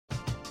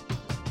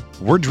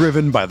We're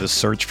driven by the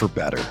search for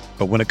better.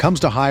 But when it comes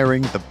to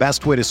hiring, the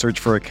best way to search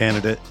for a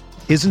candidate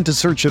isn't to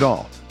search at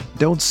all.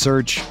 Don't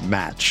search,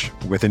 match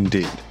with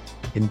Indeed.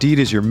 Indeed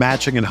is your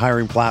matching and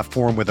hiring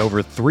platform with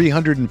over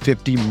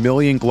 350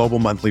 million global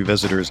monthly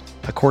visitors,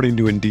 according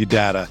to Indeed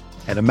data,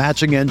 and a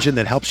matching engine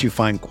that helps you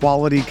find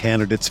quality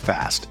candidates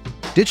fast.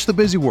 Ditch the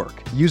busy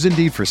work. Use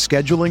Indeed for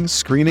scheduling,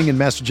 screening, and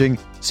messaging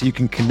so you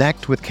can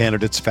connect with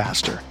candidates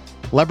faster.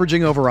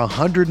 Leveraging over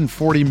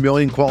 140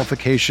 million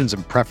qualifications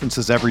and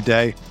preferences every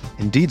day,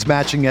 Indeed's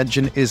matching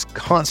engine is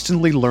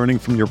constantly learning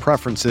from your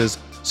preferences,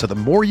 so the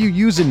more you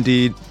use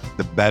Indeed,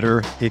 the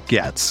better it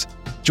gets.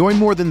 Join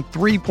more than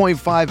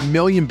 3.5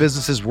 million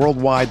businesses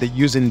worldwide that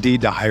use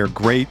Indeed to hire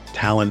great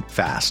talent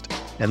fast.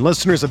 And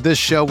listeners of this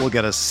show will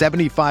get a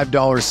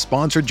 $75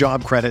 sponsored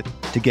job credit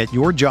to get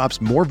your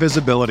jobs more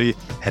visibility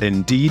at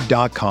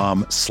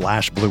Indeed.com/Blue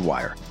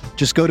Wire.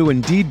 Just go to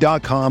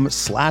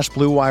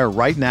Indeed.com/Blue Wire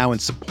right now and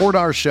support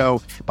our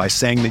show by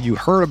saying that you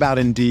heard about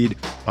Indeed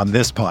on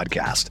this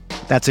podcast.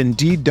 That's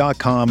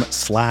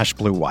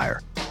Indeed.com/Blue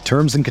Wire.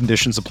 Terms and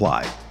conditions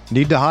apply.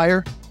 Need to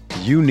hire?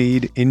 You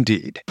need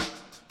Indeed.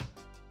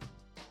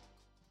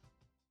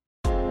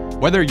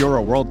 Whether you're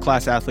a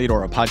world-class athlete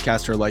or a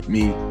podcaster like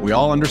me, we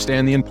all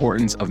understand the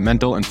importance of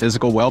mental and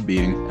physical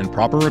well-being and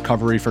proper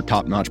recovery for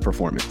top-notch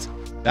performance.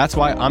 That's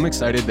why I'm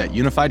excited that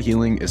Unified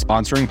Healing is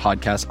sponsoring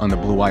podcasts on the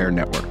Blue Wire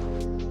Network.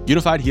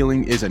 Unified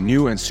Healing is a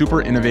new and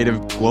super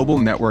innovative global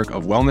network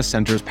of wellness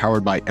centers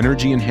powered by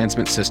Energy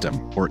Enhancement System,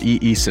 or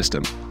EE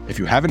System. If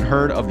you haven't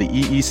heard of the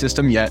EE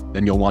System yet,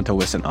 then you'll want to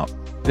listen up.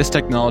 This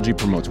technology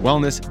promotes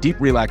wellness, deep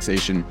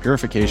relaxation,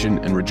 purification,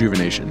 and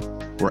rejuvenation.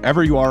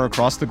 Wherever you are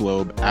across the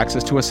globe,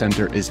 access to a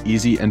center is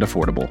easy and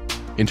affordable.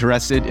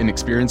 Interested in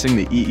experiencing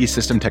the EE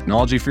System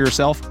technology for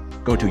yourself?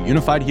 Go to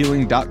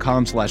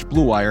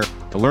unifiedhealing.com/Blue Wire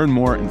to learn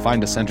more and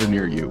find a center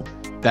near you.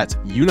 That's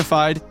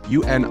unified,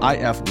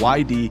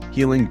 UNIFYD,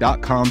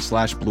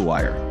 healing.com/Blue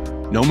Wire.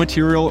 No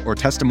material or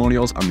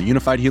testimonials on the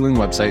Unified Healing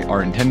website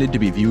are intended to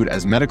be viewed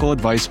as medical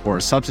advice or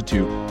a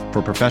substitute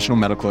for professional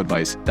medical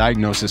advice,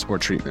 diagnosis, or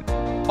treatment.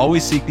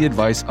 Always seek the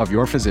advice of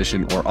your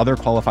physician or other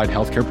qualified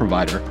healthcare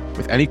provider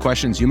with any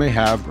questions you may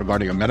have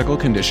regarding a medical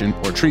condition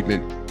or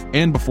treatment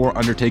and before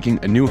undertaking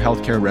a new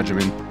healthcare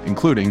regimen,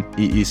 including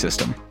EE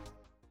System.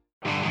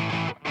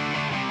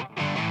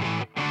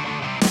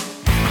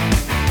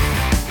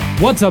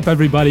 What's up,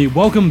 everybody?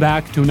 Welcome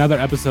back to another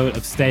episode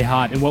of Stay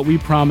Hot and what we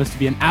promise to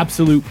be an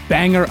absolute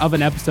banger of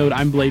an episode.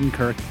 I'm Bladen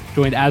Kirk,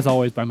 joined as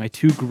always by my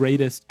two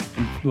greatest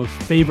and most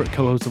favorite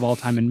co-hosts of all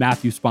time in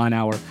Matthew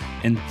Sponauer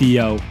and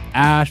Theo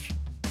Ash.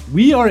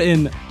 We are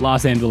in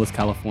Los Angeles,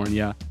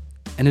 California,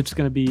 and it's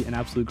going to be an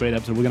absolute great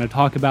episode. We're going to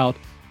talk about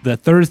the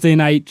Thursday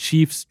night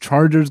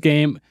Chiefs-Chargers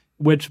game,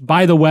 which,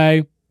 by the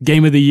way,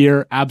 game of the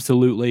year,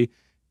 absolutely.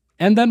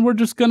 And then we're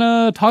just going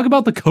to talk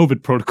about the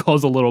COVID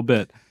protocols a little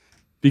bit,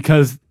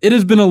 because it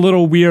has been a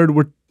little weird.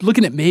 We're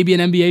looking at maybe an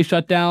NBA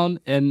shutdown,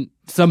 and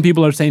some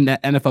people are saying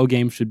that NFL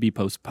games should be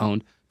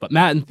postponed. But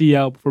Matt and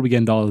Theo, before we get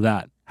into all of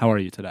that, how are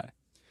you today?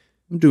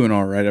 I'm doing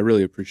all right. I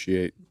really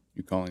appreciate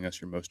you calling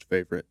us your most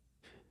favorite.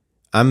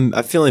 I'm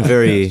feeling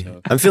very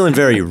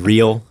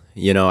real.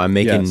 You know,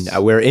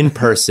 we're in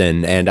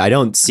person, and I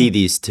don't see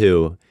these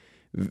two.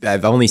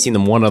 I've only seen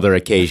them one other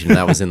occasion, and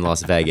that was in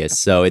Las Vegas.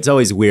 So it's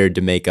always weird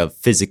to make a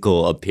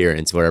physical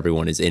appearance where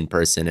everyone is in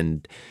person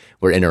and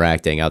we're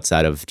interacting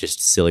outside of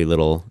just silly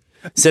little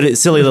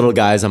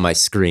guys on my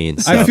screen.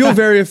 So. I feel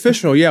very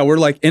official. Yeah, we're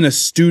like in a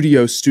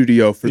studio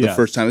for the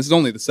first time. This is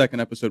only the second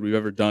episode we've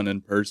ever done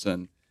in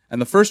person. And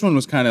the first one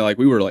was kind of like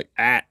we were like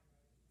at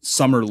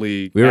Summer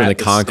League. We were in the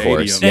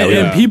concourse. Yeah,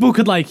 and people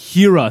could like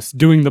hear us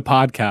doing the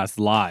podcast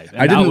live.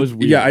 And that was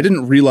weird. Yeah, I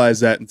didn't realize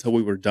that until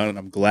we were done, and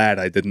I'm glad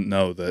I didn't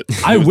know that.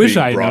 I wish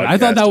I had known. I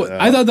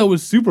thought that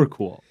was super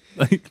cool.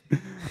 Like,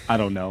 I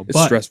don't know.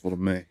 It's stressful to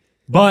me.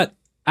 But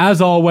as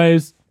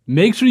always,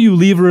 make sure you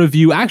leave a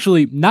review.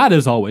 Actually, not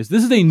as always.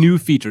 This is a new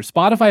feature.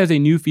 Spotify has a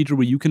new feature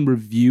where you can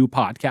review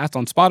podcasts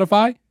on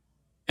Spotify.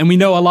 And we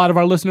know a lot of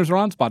our listeners are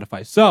on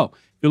Spotify. So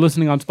if you're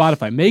listening on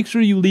Spotify, make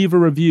sure you leave a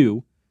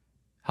review.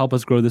 Help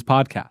us grow this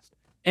podcast.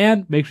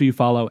 And make sure you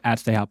follow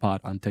 @StayHotPod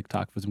on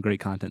TikTok for some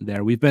great content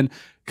there. We've been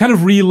kind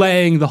of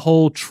relaying the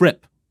whole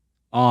trip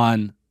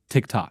on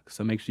TikTok.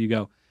 So make sure you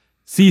go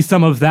see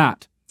some of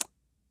that.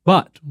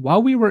 But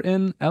while we've been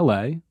in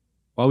LA,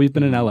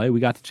 we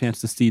got the chance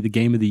to see the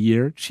game of the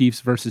year, Chiefs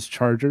versus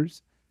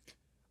Chargers.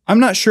 I'm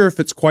not sure if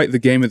it's quite the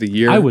game of the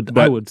year. I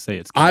would say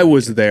it's. I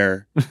was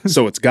there,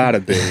 so it's got to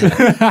be.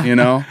 You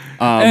know,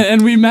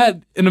 and we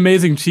met an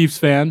amazing Chiefs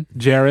fan,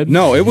 Jared.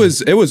 No, it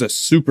was a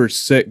super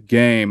sick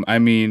game. I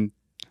mean,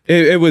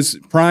 it was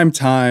prime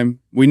time.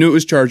 We knew it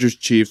was Chargers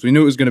Chiefs. We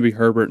knew it was going to be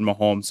Herbert and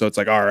Mahomes. So it's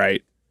like, all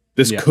right,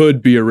 this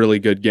could be a really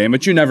good game,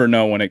 but you never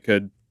know when it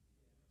could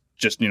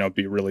just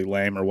be really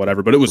lame or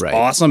whatever. But it was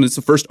awesome. It's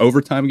the first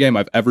overtime game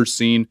I've ever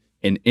seen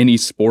in any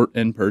sport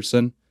in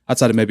person.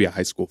 Outside of maybe a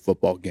high school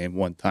football game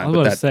one time. I was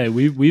about to say,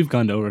 we've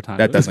gone to overtime.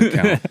 That doesn't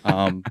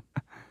count.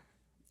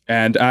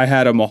 And I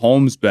had a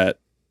Mahomes bet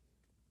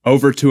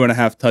over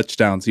 2.5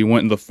 touchdowns. He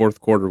went in the fourth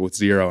quarter with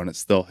 0, and it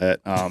still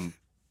hit.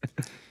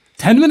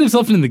 10 minutes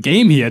left in the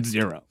game, he had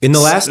 0. In the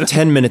last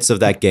 10 minutes of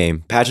that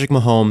game, Patrick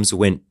Mahomes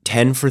went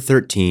 10 for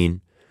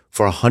 13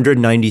 for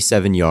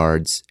 197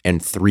 yards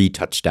and 3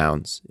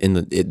 touchdowns.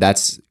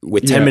 That's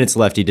with 10 minutes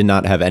left, he did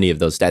not have any of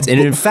those stats. And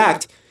in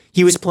fact,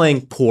 he was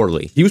playing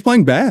poorly. He was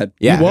playing bad.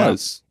 Yeah. He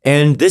was.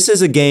 And this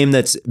is a game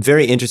that's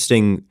very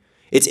interesting.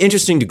 It's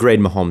interesting to grade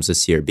Mahomes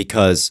this year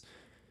because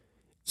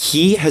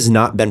he has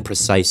not been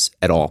precise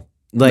at all.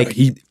 Like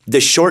the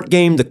short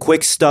game, the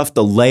quick stuff,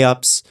 the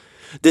layups,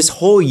 this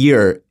whole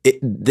year,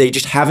 they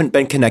just haven't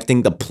been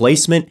connecting the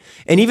placement.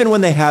 And even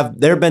when there have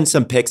been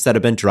some picks that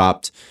have been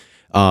dropped,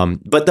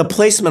 but the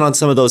placement on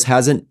some of those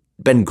hasn't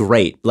been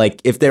great. Like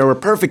if there were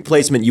perfect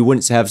placement, you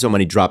wouldn't have so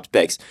many dropped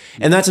picks.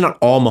 And that's not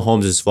all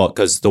Mahomes' fault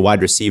because the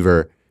wide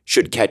receiver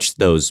should catch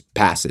those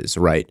passes,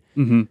 right?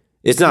 Mm-hmm.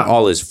 It's not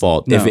all his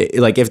fault. No.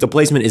 If the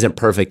placement isn't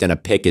perfect and a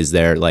pick is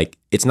there, like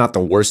it's not the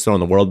worst throw in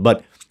the world.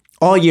 But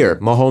all year,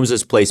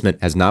 Mahomes'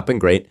 placement has not been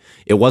great.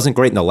 It wasn't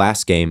great in the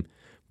last game,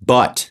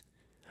 but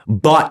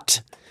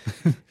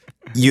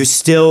you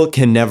still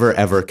can never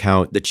ever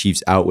count the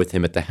Chiefs out with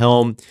him at the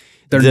helm.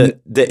 There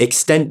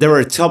were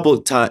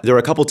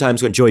a couple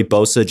times when Joey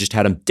Bosa just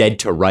had him dead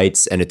to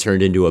rights and it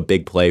turned into a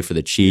big play for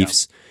the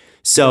Chiefs. Yeah.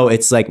 So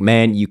it's like,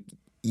 man,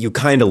 you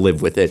kind of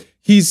live with it.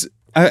 He's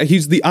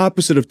the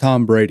opposite of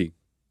Tom Brady.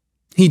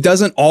 He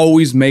doesn't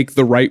always make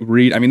the right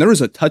read. I mean, there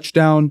was a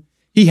touchdown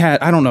he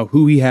had. I don't know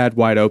who he had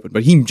wide open,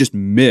 but he just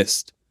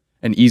missed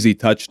an easy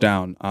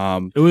touchdown.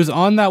 It was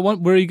on that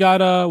one where he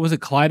got was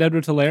it Clyde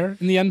Edwards-Helaire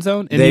in the end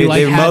zone? And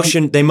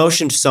they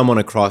motioned someone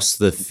across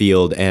the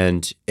field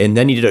and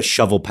then he did a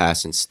shovel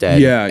pass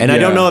instead. Yeah, I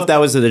don't know if that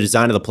was the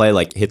design of the play,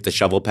 like hit the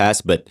shovel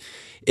pass, but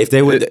if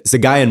they would, it's the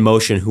guy in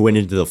motion who went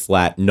into the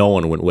flat, no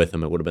one went with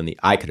him. It would have been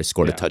I could have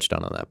scored a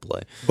touchdown on that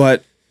play.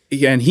 But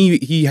and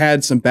he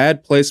had some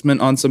bad placement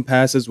on some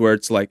passes where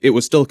it's like it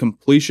was still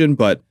completion,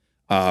 but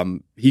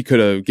he could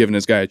have given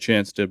his guy a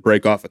chance to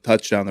break off a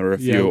touchdown. There were a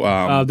few.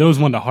 There was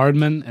one to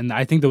Hardman, and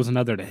I think there was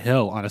another to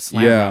Hill on a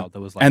slant route that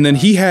was like. And then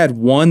he had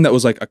one that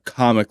was like a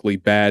comically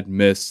bad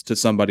miss to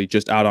somebody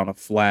just out on a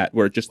flat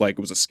where it just like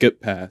it was a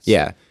skip pass.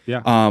 Yeah.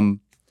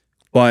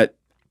 But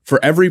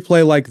for every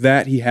play like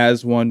that, he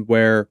has one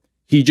where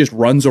he just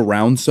runs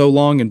around so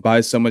long and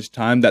buys so much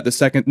time that the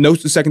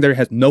secondary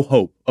has no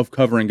hope of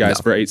covering guys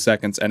for 8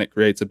 seconds, and it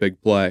creates a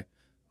big play.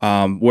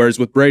 Whereas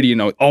with Brady,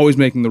 always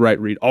making the right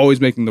read,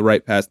 always making the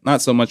right pass.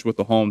 Not so much with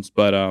the Holmes,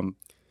 but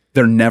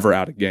they're never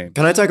out of game.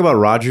 Can I talk about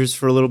Rodgers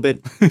for a little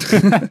bit?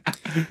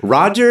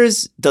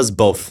 Rodgers does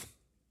both.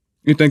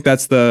 You think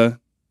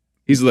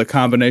he's the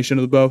combination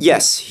of the both?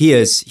 Yes, he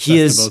is. He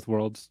is both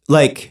worlds.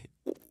 Like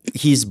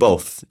he's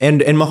both,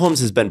 and Mahomes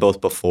has been both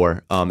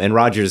before. And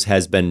Rodgers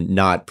has been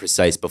not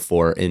precise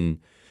before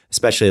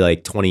especially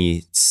like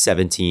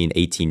 2017,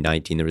 18,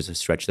 19. There was a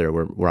stretch there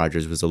where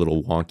Rodgers was a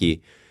little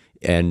wonky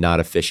and not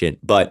efficient.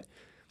 But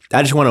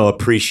I just want to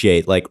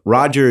appreciate, like,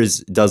 Rodgers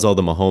does all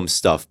the Mahomes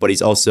stuff, but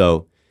he's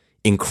also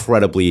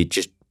incredibly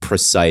just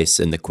precise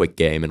in the quick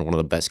game and one of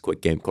the best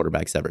quick game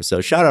quarterbacks ever.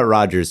 So shout out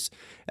Rodgers.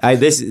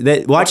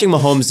 Watching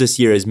Mahomes this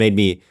year has made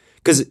me,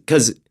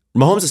 because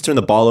Mahomes has turned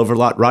the ball over a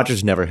lot.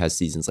 Rodgers never has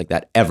seasons like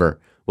that ever,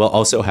 while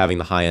also having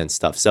the high end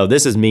stuff. So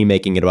this is me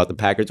making it about the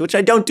Packers, which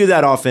I don't do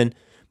that often,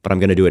 but I'm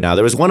going to do it now.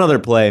 There was one other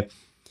play.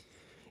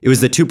 It was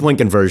the 2-point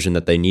conversion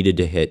that they needed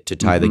to hit to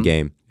tie the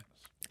game.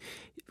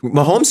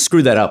 Mahomes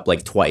screwed that up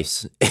like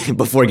twice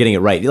before getting it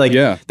right.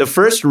 The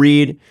first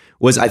read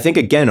was, I think,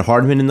 again,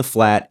 Hardman in the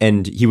flat,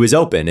 and he was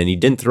open, and he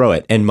didn't throw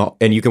it. And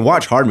you can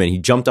watch Hardman. He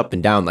jumped up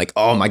and down like,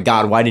 oh, my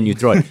God, why didn't you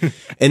throw it?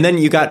 And then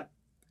you got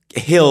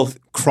Hill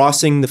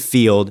crossing the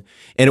field,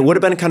 and it would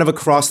have been kind of a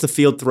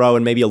cross-the-field throw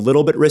and maybe a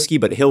little bit risky,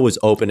 but Hill was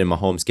open, and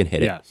Mahomes can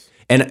hit it. Yes.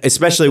 And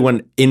especially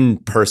when in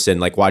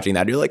person, like watching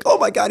that, you're like, oh,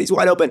 my God, he's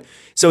wide open.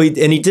 So he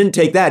didn't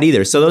take that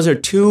either. So those are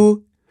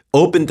two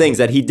open things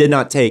that he did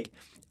not take.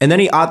 And then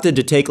he opted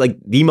to take like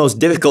the most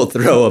difficult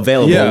throw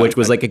available, which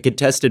was like a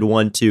contested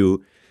one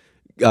to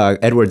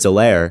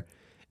Edwards-Helaire.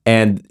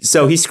 And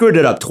so he screwed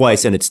it up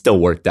twice and it still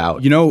worked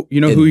out. You know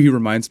who he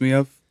reminds me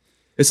of?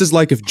 This is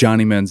like if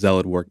Johnny Manziel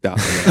had worked out.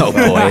 Oh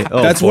boy.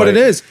 That's what it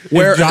is.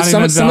 Where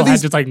some of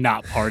these just like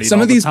not partying. Some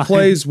of these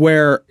plays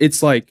where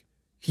it's like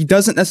he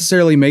doesn't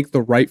necessarily make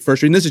the right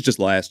first read. And this is just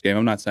last game.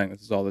 I'm not saying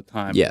this is all the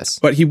time. Yes.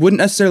 But he wouldn't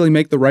necessarily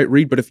make the right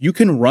read. But if you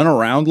can run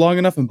around long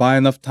enough and buy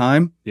enough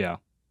time,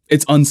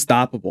 it's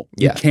unstoppable.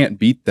 You can't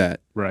beat that.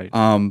 Right.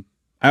 I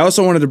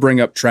also wanted to bring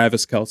up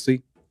Travis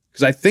Kelce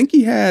because I think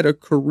he had a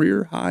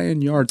career high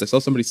in yards. I saw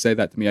somebody say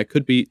that to me. I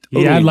could be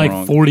totally wrong. He had like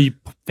wrong. 40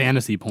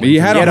 fantasy points. He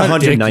had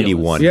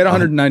 191. He had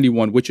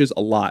 191, which is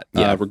a lot,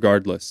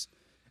 regardless.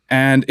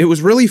 And it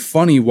was really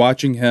funny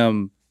watching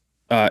him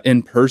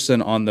in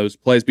person on those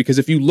plays because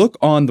if you look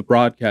on the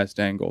broadcast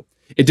angle,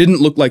 it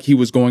didn't look like he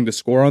was going to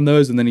score on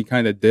those, and then he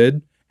kind of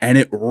did. And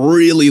it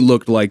really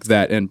looked like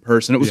that in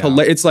person. It was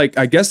hilarious. It's like,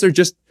 I guess they're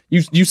just,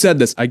 you said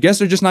this, I guess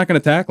they're just not going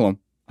to tackle him.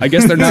 I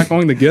guess they're not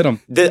going to get him.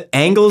 The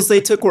angles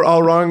they took were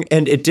all wrong,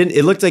 and it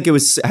looked like it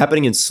was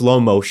happening in slow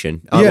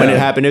motion when it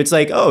happened. It's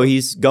like, oh,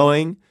 he's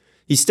going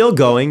He's still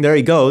going. There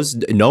he goes.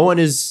 No one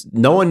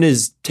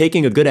is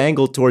taking a good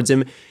angle towards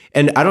him.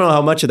 And I don't know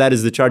how much of that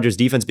is the Chargers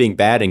defense being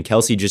bad and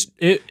Kelce just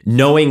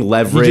knowing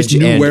leverage. He just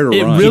knew where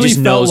to run. Really he just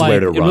knows where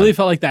to run. It really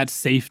felt like that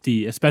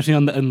safety, especially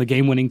on the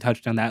game-winning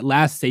touchdown, that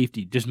last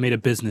safety just made a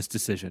business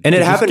decision. And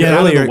it happened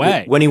earlier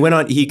when he went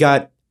on. He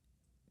got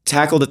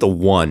tackled at the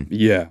 1.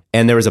 Yeah.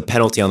 And there was a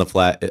penalty on the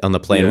play.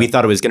 Yeah. And we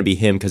thought it was going to be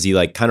him because he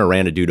like kind of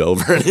ran a dude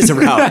over in his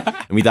route.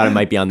 And we thought it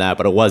might be on that,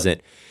 but it wasn't.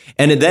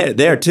 And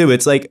there too,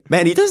 it's like,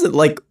 man, he doesn't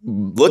like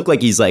look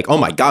like he's like, oh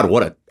my God,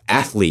 what an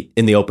athlete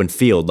in the open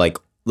field.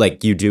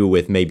 Like you do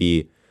with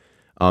maybe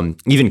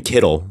even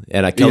Kittle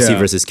and Kelce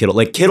versus Kittle.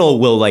 Like Kittle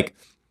will like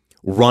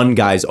run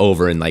guys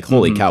over and like,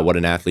 holy cow, what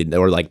an athlete.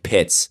 Or like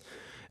Pitts.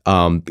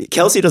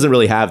 Kelce doesn't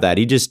really have that.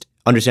 He just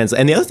understands.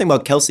 And the other thing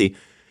about Kelce,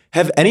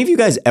 have any of you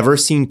guys ever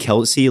seen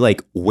Kelce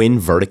like win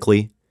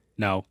vertically?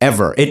 No.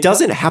 Ever. It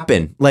doesn't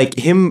happen. Like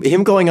him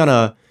going on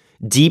a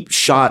deep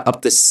shot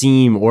up the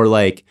seam or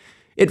like,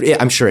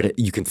 I'm sure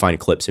you can find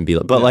clips and be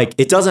like, but like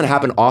it doesn't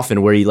happen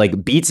often where he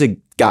like beats a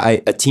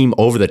team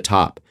over the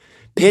top.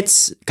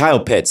 Kyle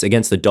Pitts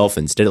against the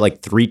Dolphins did it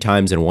like 3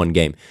 times in one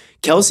game.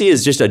 Kelce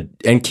is just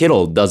and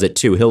Kittle does it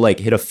too. He'll like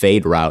hit a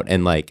fade route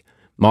and like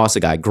moss a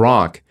guy.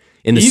 Gronk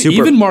in the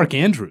even Mark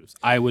Andrews,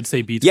 I would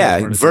say beats.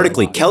 Yeah,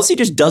 vertically. Kelce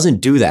just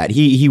doesn't do that.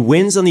 He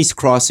wins on these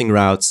crossing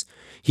routes.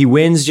 He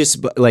wins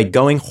just like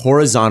going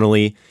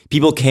horizontally.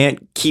 People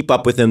can't keep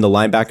up with him. The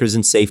linebackers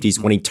and safeties,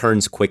 when he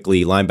turns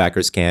quickly,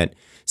 linebackers can't.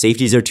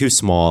 Safeties are too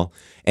small,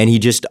 and he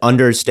just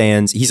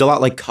understands. He's a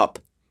lot like Kupp.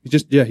 He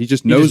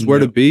just knows where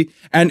to be,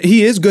 and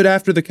he is good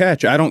after the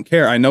catch. I don't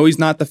care. I know he's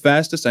not the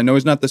fastest. I know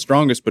he's not the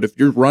strongest, but if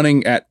you're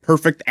running at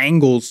perfect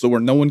angles so where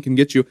no one can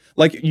get you,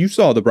 like you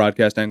saw the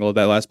broadcast angle of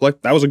that last play,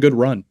 that was a good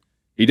run.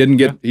 He didn't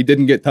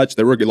get touched.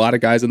 There were a lot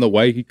of guys in the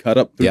way. He cut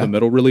up through the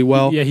middle really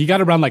well. Yeah, he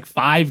got around like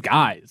 5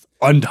 guys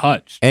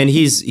untouched. And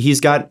he's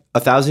got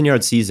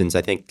 1,000-yard seasons,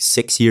 I think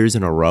 6 years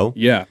in a row.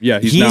 Yeah.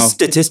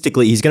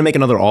 Statistically, he's going to make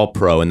another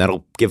All-Pro, and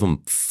that'll give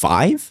him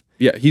 5?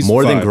 Yeah, he's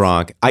more 5. than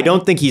Gronk. I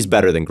don't think he's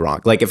better than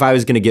Gronk. Like if I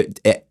was going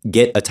to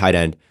get a tight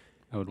end,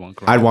 I'd want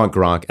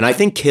Gronk. And I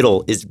think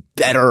Kittle is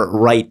better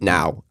right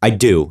now. I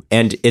do.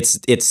 And it's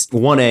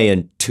 1A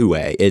and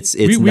 2A. It's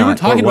we not. We were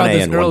talking about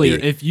this and earlier.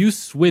 1B. If you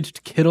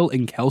switched Kittle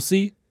and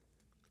Kelce,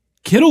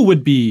 Kittle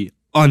would be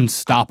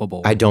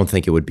unstoppable. I don't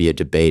think it would be a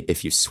debate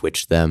if you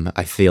switched them.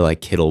 I feel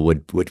like Kittle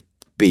would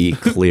be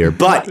clear,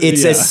 but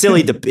it's a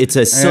silly debate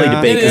because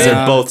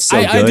they're both so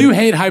good. I do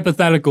hate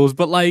hypotheticals,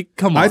 but like,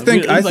 come on. I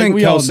think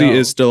Kelce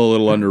is still a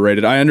little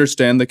underrated. I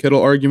understand the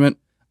Kittle argument,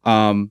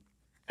 and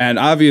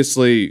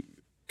obviously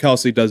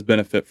Kelce does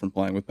benefit from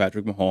playing with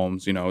Patrick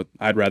Mahomes. You know,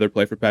 I'd rather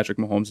play for Patrick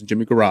Mahomes than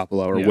Jimmy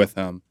Garoppolo or with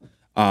him.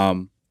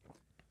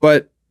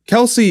 But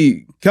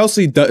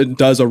Kelce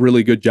does a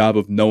really good job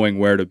of knowing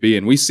where to be,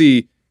 and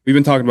we've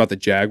been talking about the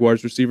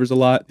Jaguars receivers a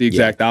lot. The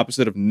exact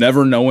opposite of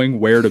never knowing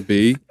where to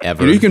be.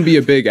 Ever. You can be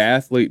a big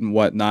athlete and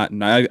whatnot,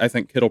 and I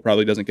think Kittle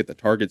probably doesn't get the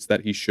targets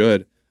that he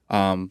should.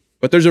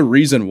 But there's a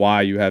reason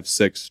why you have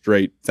 6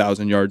 straight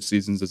 1,000-yard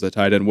seasons as a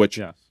tight end, which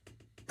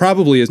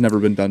probably has never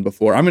been done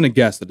before. I'm going to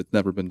guess that it's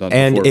never been done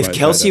before. And if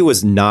Kelce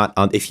was not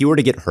on, if he were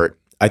to get hurt,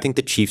 I think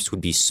the Chiefs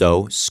would be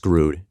so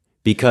screwed.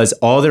 Because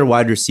all their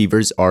wide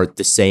receivers are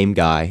the same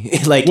guy.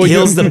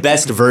 Hill's the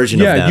best version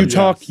of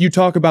them. You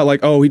talk about like,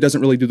 oh, he doesn't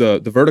really do the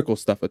vertical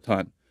stuff a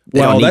ton.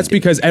 Well, that's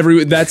because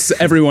that's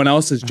everyone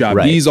else's job.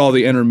 Right. He's all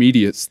the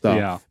intermediate stuff.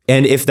 Yeah.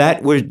 And if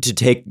that were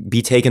to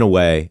be taken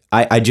away,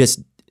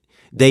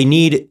 they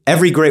need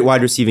every great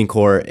wide receiving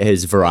core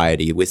has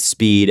variety with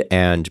speed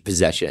and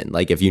possession.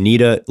 Like if you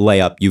need a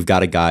layup, you've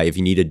got a guy. If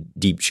you need a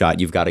deep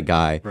shot, you've got a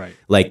guy. Right.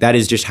 Like that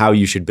is just how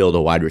you should build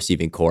a wide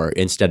receiving core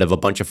instead of a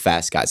bunch of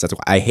fast guys. That's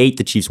why I hate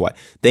the Chiefs.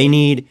 They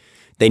need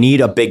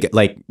a big,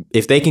 like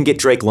if they can get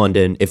Drake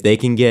London, if they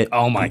can get,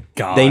 oh my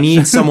god, they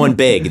need someone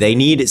big. They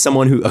need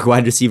someone a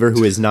wide receiver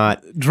who is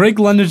not. Drake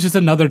London's just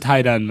another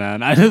tight end,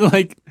 man. I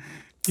like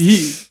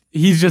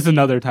He's just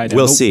another tight end.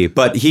 We'll see,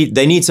 but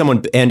they need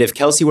someone. And if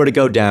Kelce were to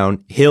go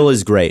down, Hill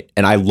is great,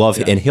 and I love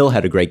him. And Hill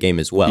had a great game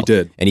as well. He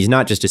did, and he's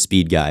not just a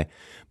speed guy.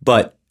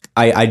 But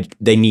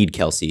they need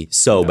Kelce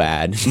so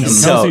bad.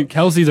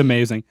 Kelce's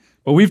amazing.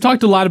 But we've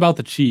talked a lot about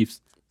the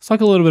Chiefs. Let's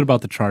talk a little bit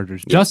about the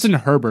Chargers. Yes. Justin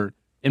Herbert,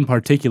 in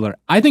particular,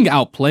 I think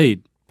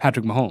outplayed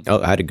Patrick Mahomes.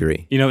 Oh, I'd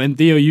agree. You know, and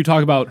Theo, you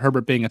talk about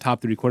Herbert being a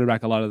top 3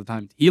 quarterback a lot of the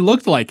time. He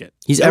looked like it.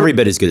 He's every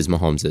bit as good as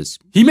Mahomes is.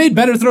 He made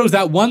better throws.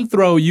 That one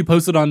throw you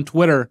posted on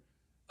Twitter.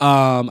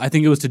 I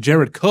think it was to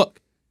Jared Cook.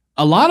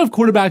 A lot of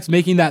quarterbacks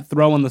making that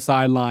throw on the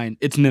sideline,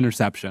 it's an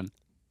interception.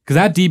 Because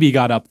that DB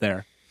got up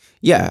there.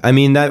 Yeah, I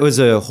mean, that was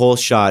a whole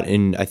shot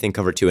in, I think,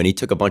 cover 2, and he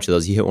took a bunch of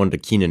those. He hit one to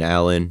Keenan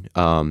Allen.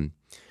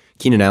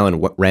 Keenan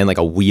Allen ran like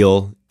a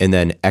wheel, and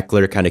then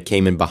Eckler kind of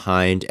came in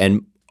behind.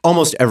 And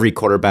almost every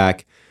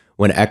quarterback,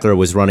 when Eckler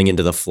was running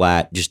into the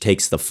flat, just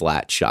takes the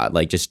flat shot.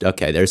 Like, just,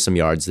 okay, there's some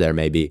yards there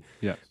maybe.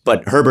 Yeah.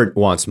 But Herbert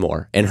wants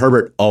more, and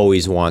Herbert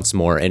always wants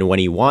more. And when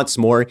he wants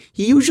more,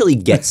 he usually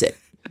gets it.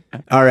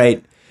 All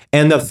right.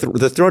 And the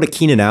throw to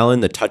Keenan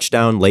Allen, the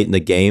touchdown late in the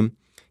game,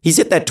 He's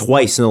hit that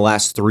twice in the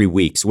last 3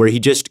 weeks where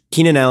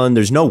Keenan Allen,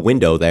 there's no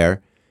window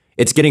there.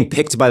 It's getting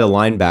picked by the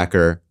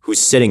linebacker who's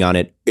sitting on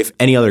it if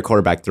any other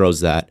quarterback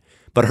throws that.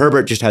 But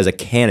Herbert just has a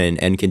cannon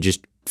and can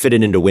just fit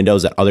it into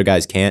windows that other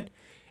guys can't.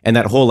 And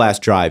that whole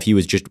last drive, he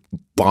was just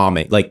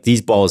bombing. Like,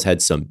 these balls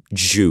had some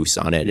juice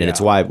on it. And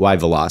it's why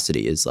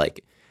velocity is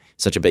like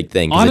such a big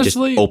thing. Because it just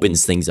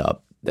opens things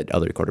up that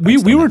other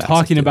quarterbacks we were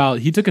talking about,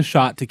 he took a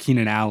shot to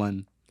Keenan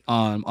Allen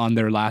on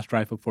their last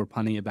drive before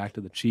punting it back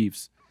to the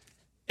Chiefs.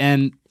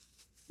 And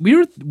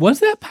was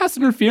that pass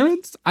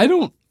interference?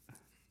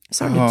 It's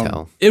hard to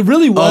tell. It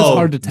really was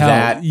hard to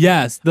tell.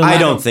 Yes. I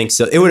don't think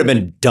so. It would have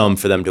been dumb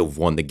for them to have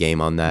won the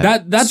game on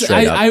that.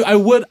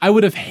 I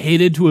would have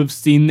hated to have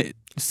seen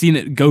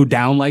it go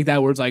down like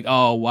that, where it's like,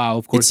 oh wow,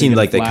 of course. It seemed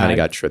like they kind of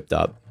got tripped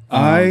up.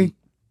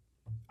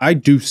 I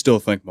do still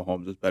think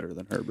Mahomes is better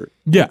than Herbert.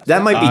 Yeah,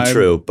 that might be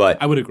true,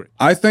 but I would agree.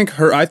 I think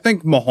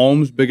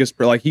Mahomes' biggest,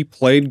 like, he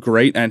played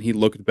great and he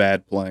looked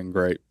bad playing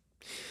great.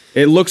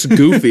 It looks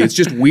goofy. It's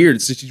just weird.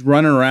 It's just he's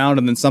running around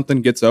and then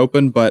something gets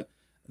open, but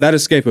that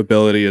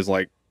escapability is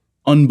like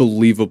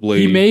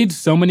unbelievably. He made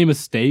so many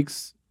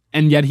mistakes,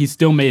 and yet he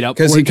still made up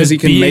for it because he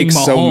can make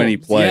Mahomes. so many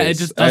plays. Yeah, it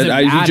just doesn't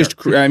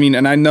matter.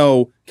 And I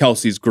know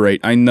Kelsey's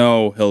great. I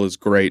know Hill is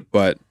great,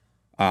 but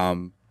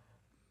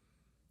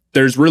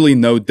there's really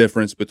no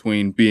difference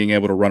between being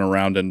able to run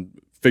around and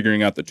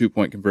figuring out the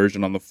 2-point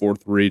conversion on the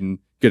fourth read and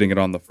getting it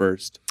on the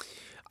first.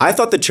 I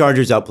thought the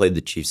Chargers outplayed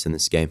the Chiefs in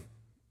this game.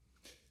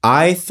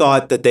 I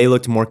thought that they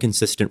looked more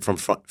consistent from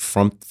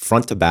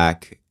front to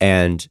back,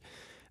 and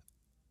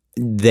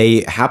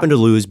they happened to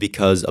lose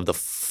because of the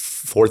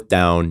fourth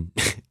down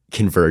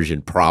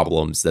conversion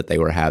problems that they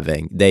were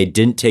having. They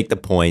didn't take the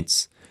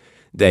points.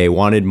 They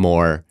wanted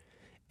more,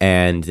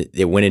 and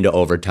it went into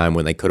overtime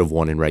when they could have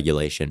won in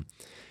regulation.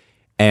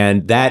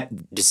 And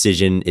that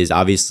decision is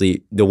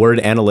obviously, the word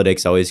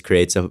analytics always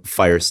creates a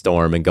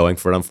firestorm and going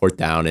for it on fourth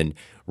down and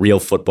real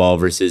football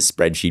versus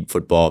spreadsheet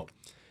football.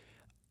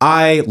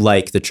 I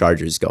like the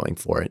Chargers going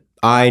for it.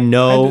 I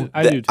know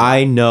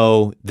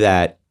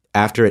that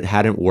after it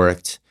hadn't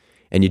worked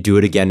and you do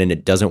it again and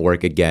it doesn't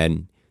work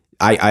again,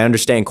 I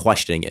understand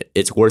questioning it.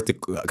 It's worth the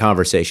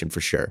conversation for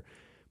sure.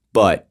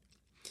 But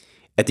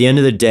at the end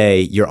of the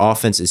day, your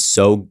offense is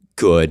so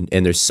good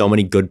and there's so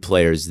many good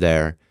players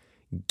there.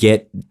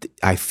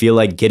 I feel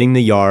like getting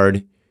the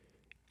yard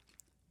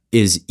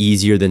is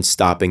easier than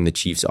stopping the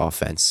Chiefs'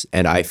 offense,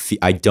 and I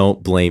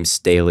don't blame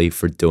Staley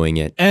for doing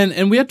it.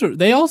 And we have to.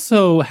 They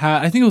also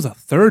had, I think it was a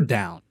third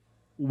down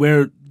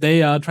where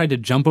they tried to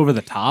jump over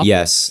the top.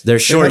 Yes, their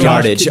short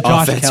yardage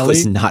offense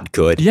was not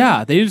good.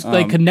 Yeah, they just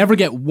could never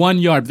get 1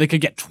 yard. But they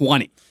could get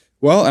 20.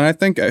 Well, and I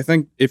think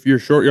if your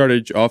short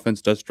yardage offense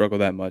does struggle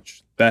that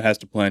much, that has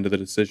to play into the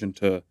decision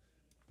to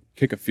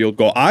kick a field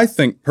goal. I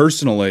think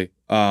personally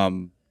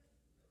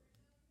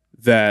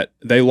that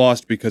they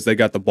lost because they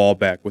got the ball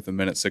back with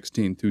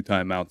 1:16, 2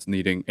 timeouts,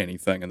 needing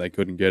anything, and they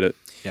couldn't get it.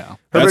 Yeah,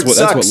 that's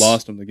what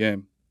lost them the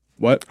game.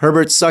 What?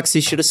 Herbert sucks.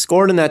 He should have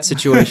scored in that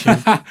situation.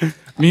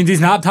 Means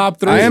he's not top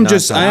 3. I am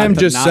just saying.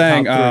 That's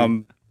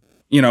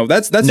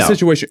the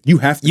situation. You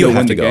have to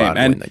win the game,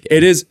 and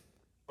it is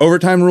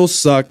overtime rules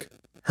suck.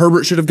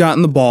 Herbert should have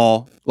gotten the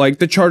ball. Like,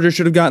 the Chargers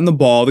should have gotten the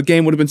ball. The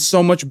game would have been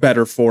so much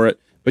better for it.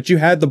 But you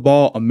had the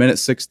ball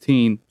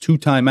 1:16, 2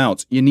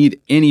 timeouts. You need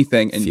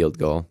anything, and field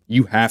goal.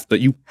 You have to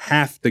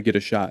get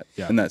a shot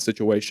in that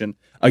situation.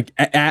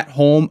 At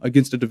home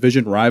against a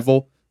division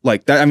rival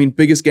like that. I mean,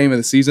 biggest game of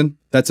the season.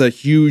 That's a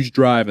huge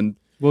drive. And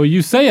well,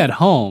 you say at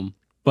home,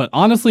 but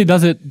honestly,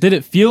 did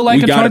it feel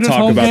like a Chargers home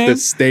game? We got to talk about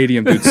this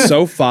stadium, dude.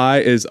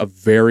 SoFi is a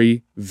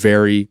very,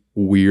 very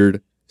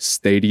weird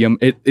stadium.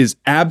 It is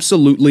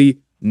absolutely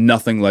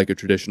nothing like a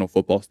traditional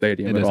football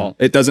stadium at all.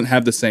 It doesn't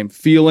have the same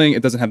feeling.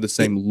 It doesn't have the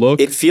same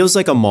look. It feels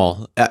like a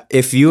mall.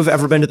 If you've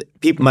ever been to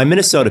my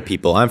Minnesota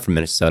people, I'm from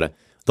Minnesota.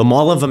 The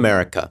Mall of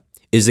America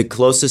is the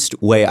closest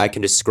way I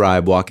can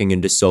describe walking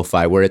into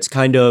SoFi, where it's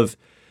kind of,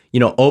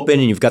 open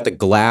and you've got the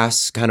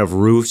glass kind of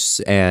roofs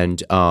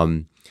and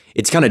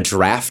it's kind of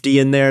drafty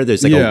in there.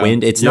 There's like a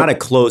wind. It's not a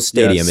closed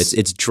stadium. Yes.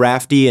 It's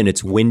drafty and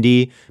it's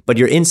windy, but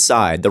you're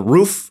inside. The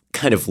roof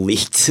kind of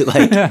leaked,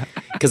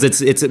 because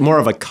it's more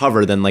of a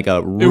cover than like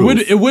a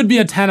roof. It would be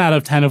a 10 out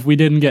of 10 if we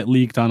didn't get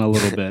leaked on a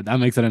little bit. That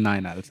makes it a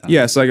 9 out of 10.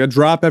 Yes, like a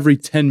drop every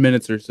 10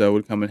 minutes or so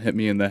would come and hit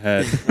me in the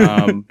head.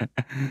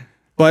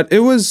 But it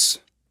was,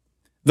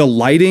 the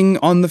lighting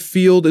on the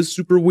field is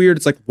super weird.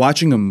 It's like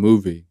watching a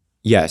movie.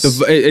 Yes.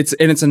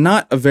 It's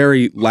not a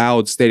very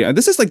loud stadium.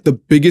 This is like the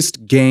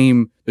biggest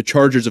game the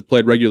Chargers have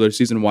played regular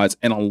season-wise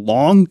in a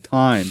long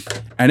time,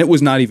 and it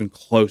was not even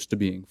close to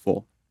being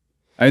full.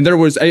 And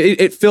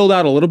it filled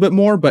out a little bit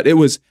more, but it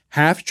was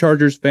half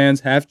Chargers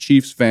fans, half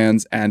Chiefs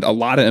fans, and a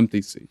lot of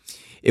empty seats.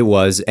 It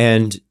was,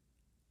 and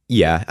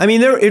yeah, I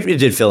mean, it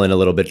did fill in a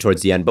little bit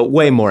towards the end, but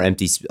way more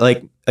empty.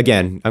 Like,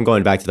 again, I'm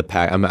going back to the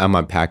Pack. I'm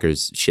on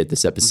Packers shit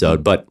this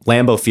episode, but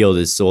Lambeau Field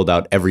is sold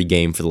out every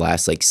game for the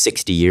last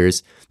 60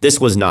 years. This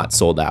was not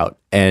sold out,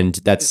 and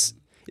this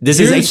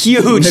is a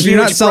huge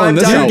prime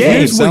time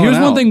game. Here's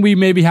one thing we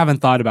maybe haven't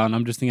thought about, and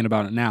I'm just thinking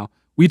about it now.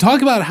 we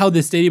talk about how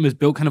this stadium is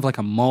built kind of like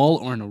a mall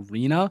or an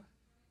arena.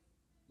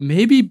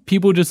 Maybe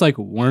people just like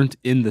weren't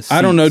in the seats.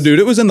 I don't know, dude.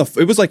 It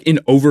was like in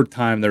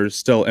overtime. There was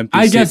still empty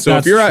seats. Guess so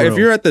if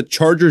you're at the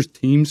Chargers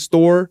team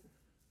store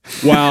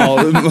while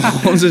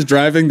Mahomes is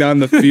driving down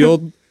the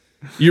field,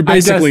 you're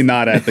basically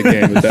not at the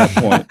game at that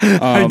point.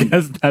 I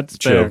guess that's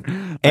fair.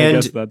 I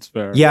guess that's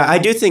fair. Yeah, I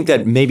do think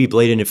that maybe,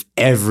 Bladen, if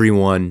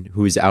everyone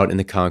who's out in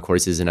the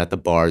concourses and at the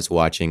bars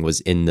watching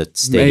was in the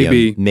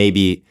stadium,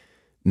 maybe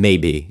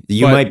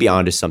you might be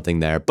onto something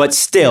there. But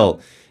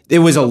still, it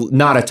was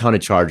not a ton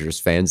of Chargers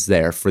fans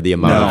there for the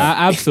amount. No,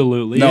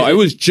 absolutely. No, it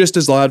was just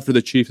as loud for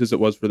the Chiefs as it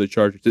was for the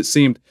Chargers. It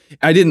seemed,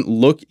 I didn't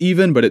look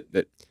even, but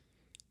it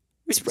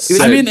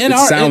sounded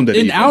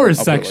in even. our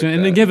section,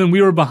 and given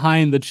we were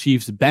behind the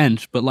Chiefs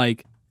bench, but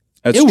like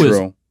that's it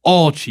true. was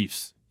all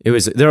Chiefs. There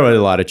were a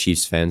lot of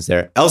Chiefs fans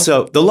there.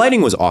 Also, the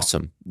lighting was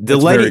awesome. The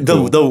lighting,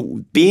 cool.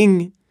 the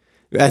being.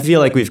 I feel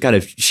like we've kind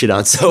of shit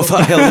on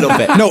SoFi a little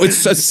bit. No,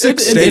 it's a sick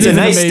stadium. It's a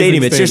nice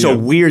stadium. It's just a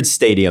weird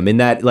stadium in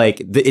that, like,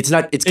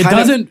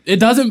 it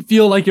doesn't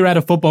feel like you're at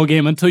a football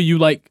game until you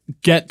like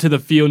get to the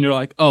field and you're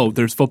like, oh,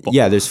 there's football.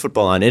 Yeah, there's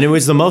football on, and it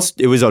was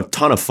a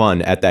ton of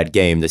fun at that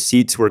game. The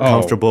seats were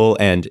comfortable,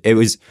 and it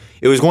was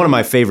one of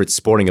my favorite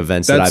sporting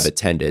events that I've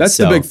attended. That's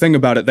the big thing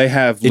about it. They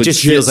have it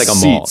just feels like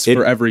a mall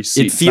for every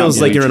seat. It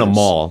feels like you're in a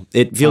mall.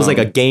 It feels like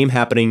a game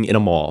happening in a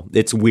mall.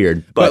 It's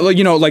weird, but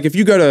like if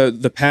you go to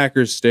the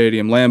Packers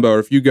Stadium, Lambeau, or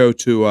if you go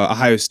to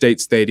Ohio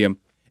State Stadium,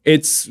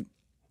 it's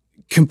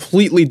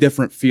completely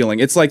different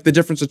feeling. It's like the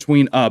difference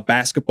between a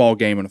basketball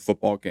game and a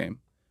football game,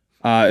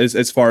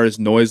 as far as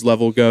noise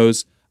level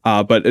goes.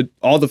 But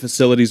all the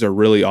facilities are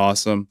really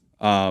awesome.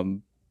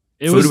 Food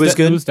was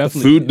good. The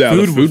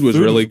food was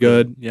really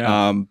good.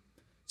 Yeah.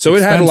 So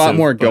it had a lot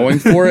more going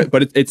for it,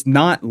 but it's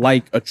not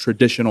like a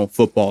traditional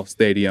football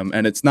stadium,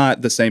 and it's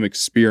not the same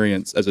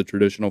experience as a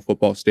traditional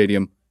football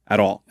stadium at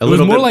all. It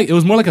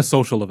was more like a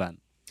social event.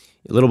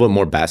 A little bit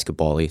more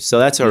basketball-y. So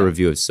that's our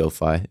review of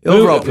SoFi.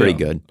 Overall, pretty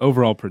good.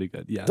 Overall, pretty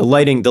good. Yeah. The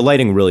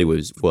lighting really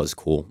was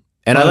cool,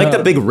 and I like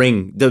the big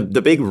ring.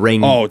 The big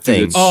ring. Oh, dude,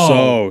 thing. It's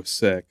so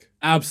sick.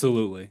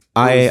 Absolutely.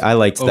 I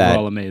liked that.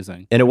 Overall,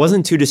 amazing. And it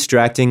wasn't too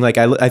distracting. Like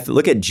I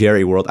look at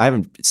Jerry World. I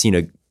haven't seen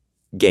a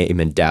game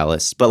in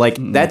Dallas, but like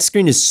that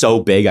screen is so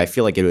big. I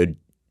feel like it would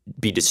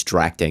be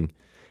distracting.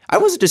 I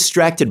was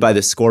distracted by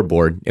the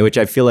scoreboard, which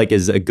I feel like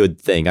is a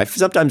good thing. I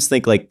sometimes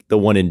think like the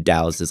one in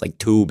Dallas is like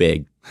too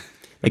big.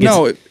 Like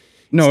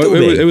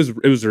it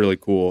was really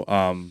cool.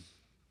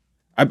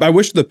 I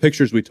wish the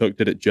pictures we took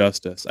did it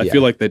justice. I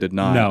feel like they did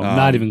not. No,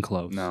 not even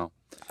close. No,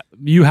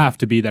 you have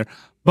to be there.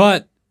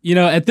 But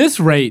at this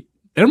rate,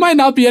 there might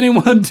not be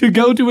anyone to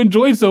go to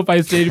enjoy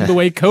SoFi Stadium the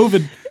way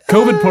COVID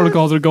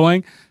protocols are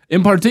going.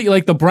 In particular,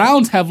 like the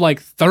Browns have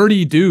like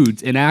 30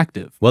 dudes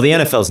inactive. Well, the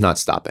NFL's not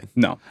stopping.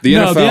 No, the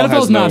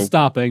NFL's not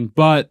stopping.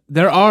 But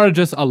there are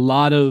just a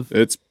lot of.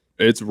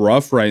 It's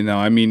rough right now.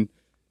 I mean,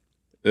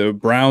 the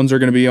Browns are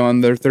going to be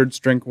on their third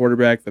string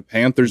quarterback. The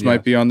Panthers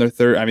might be on their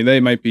third. I mean, they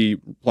might be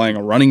playing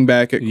a running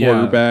back at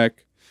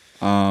quarterback.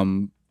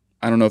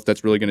 I don't know if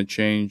that's really going to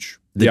change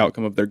the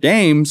outcome of their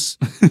games.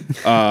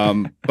 But I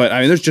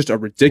mean, there's just a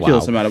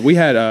ridiculous amount of. We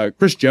had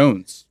Chris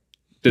Jones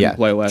didn't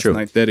play last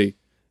night, did he?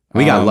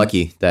 We got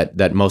lucky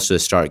that most of the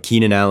start.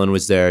 Keenan Allen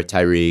was there,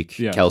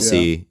 Tyreek,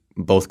 Kelsey,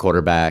 both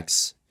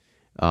quarterbacks,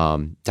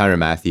 Tyrann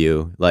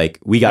Mathieu. Like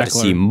we got to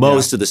see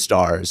most of the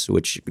stars,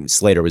 which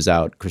Slater was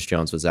out, Chris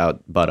Jones was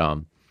out, but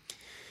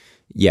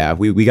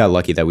we got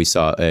lucky that we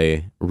saw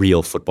a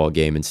real football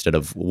game instead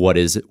of what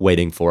is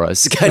waiting for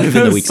us kind of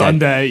in the week.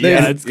 Sunday.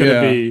 It's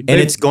gonna be,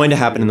 and it's going to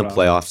happen in the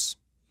playoffs.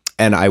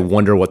 And I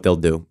wonder what they'll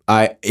do.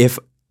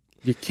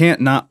 You can't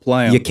not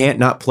play them. You can't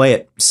not play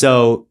it.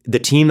 So the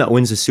team that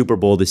wins the Super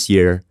Bowl this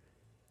year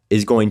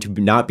is going to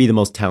not be the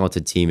most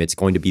talented team. It's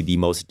going to be the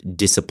most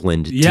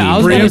disciplined team. Yeah, I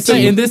was going to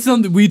say, and this is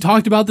something we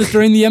talked about this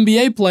during the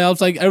NBA playoffs.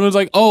 Like everyone's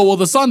like, "Oh, well,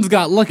 the Suns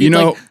got lucky."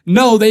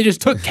 No, they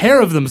just took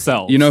care of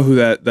themselves. You know who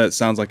that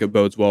sounds like it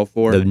bodes well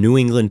for? The New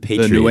England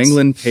Patriots. The New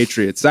England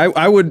Patriots.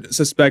 I would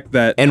suspect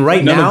that. And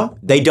right now,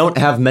 they don't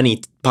have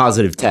many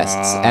positive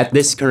tests at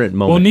this current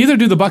moment. Well, neither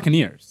do the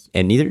Buccaneers.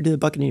 And neither do the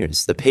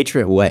Buccaneers. The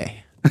Patriot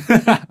way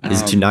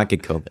is to not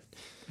get COVID.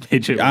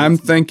 I'm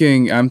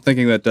thinking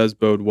that does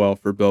bode well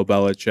for Bill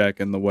Belichick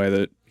and the way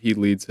that he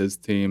leads his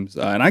teams.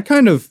 And I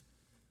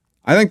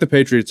think the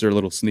Patriots are a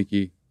little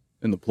sneaky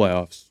in the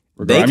playoffs.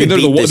 They're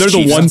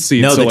the one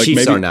seed. No, the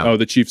Chiefs are now. Oh,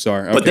 the Chiefs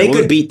are. Okay, but they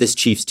could beat this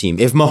Chiefs team.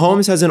 If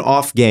Mahomes has an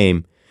off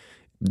game,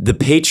 the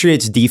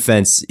Patriots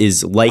defense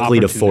is likely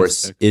to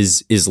force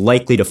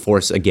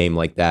a game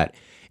like that.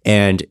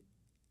 And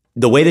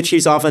the way the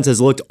Chiefs offense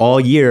has looked all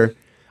year,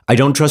 I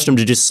don't trust them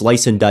to just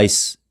slice and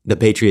dice the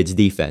Patriots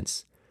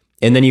defense.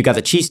 And then you got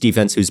the Chiefs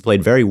defense, who's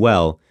played very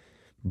well,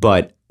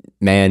 but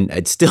man,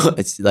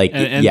 defense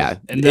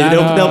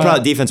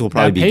will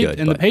probably be good.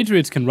 And the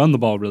Patriots can run the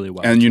ball really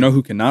well. And you know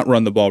who cannot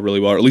run the ball really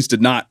well, or at least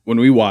did not when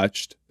we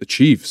watched? The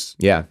Chiefs.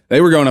 Yeah.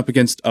 They were going up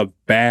against a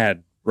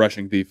bad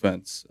rushing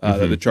defense that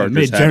the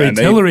Chargers had. Jerry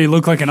Tillery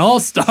look like an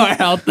all-star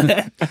out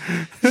there.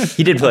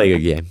 He did play a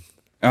good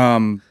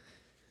game.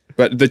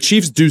 But the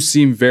Chiefs do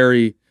seem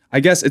very, I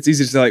guess it's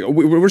easy to say, like,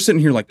 we're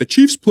sitting here like, the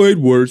Chiefs played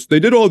worse. They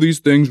did all these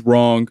things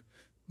wrong.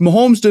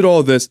 Mahomes did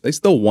all this. They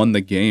still won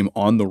the game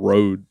on the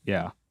road.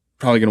 Yeah.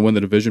 Probably going to win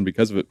the division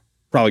because of it.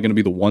 Probably going to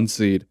be the 1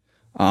 seed.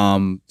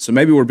 So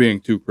maybe we're being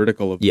too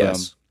critical of them.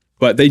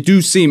 But they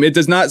do seem, it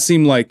does not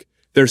seem like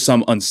there's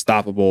some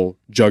unstoppable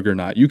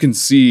juggernaut. You can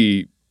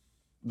see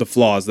the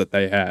flaws that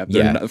they have.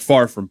 They're not,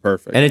 far from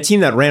perfect. And a team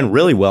that ran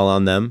really well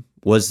on them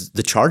was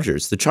the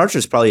Chargers. The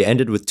Chargers probably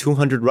ended with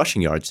 200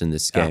 rushing yards in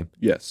this game.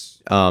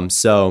 Yes.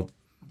 So,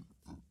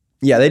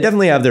 yeah, they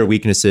definitely have their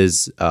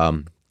weaknesses.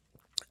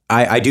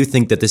 I do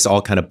think that this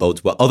all kind of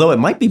bodes well, although it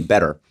might be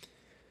better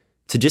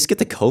to just get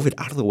the COVID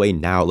out of the way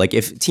now. Like,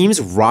 if teams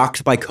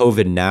rocked by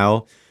COVID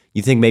now,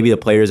 you think maybe the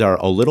players are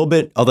a little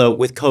bit, although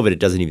with COVID, it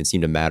doesn't even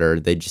seem to matter.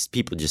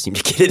 People just seem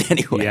to get it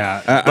anyway.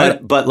 Yeah.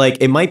 But like,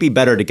 it might be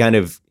better to kind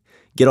of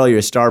get all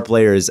your star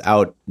players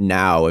out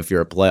now if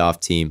you're a playoff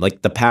team.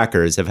 Like the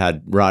Packers have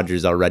had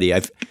Rodgers already.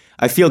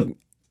 I feel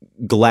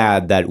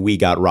glad that we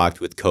got rocked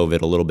with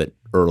COVID a little bit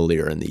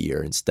earlier in the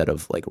year instead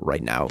of like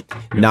right now.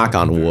 Knock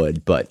on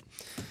wood, but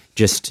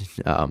just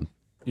a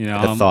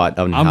thought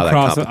on how that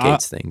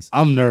complicates things.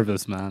 I'm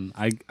nervous, man.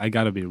 I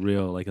gotta be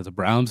real. Like, as a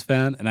Browns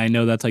fan, and I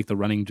know that's like the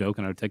running joke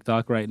on our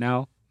TikTok right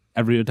now.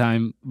 Every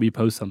time we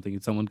post something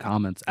and someone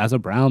comments, as a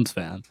Browns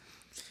fan.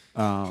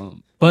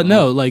 But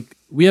no, like,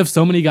 we have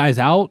so many guys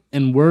out,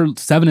 and we're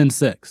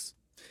 7-6.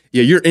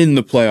 Yeah, you're in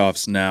the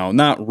playoffs now.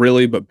 Not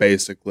really, but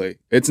basically.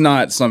 It's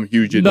not some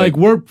huge... Like,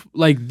 we're,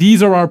 like,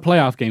 these are our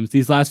playoff games,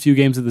 these last few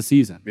games of the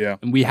season. Yeah.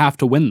 And we have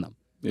to win them.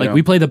 Like, Yeah.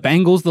 we play the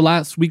Bengals the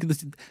last week of the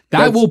season.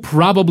 That will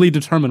probably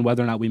determine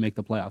whether or not we make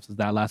the playoffs, is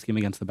that last game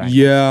against the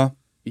Bengals.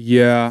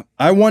 Yeah.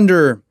 I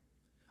wonder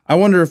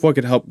if what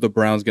could help the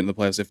Browns get in the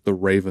playoffs if the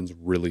Ravens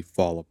really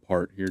fall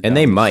apart here. And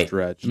they might.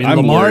 Stretch. I mean,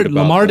 I'm worried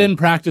about Lamar them. didn't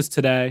practice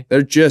today.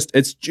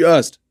 It's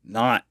just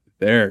not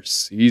their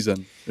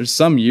season. There's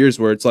some years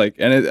where it's like,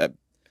 and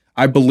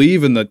I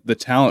believe in the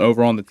talent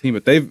overall on the team,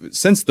 but they've,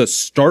 since the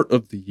start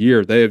of the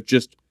year, they have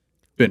just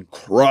been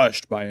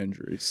crushed by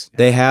injuries.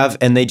 They have,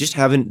 and they just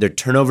haven't. Their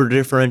turnover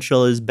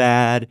differential is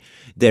bad.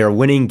 They're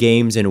winning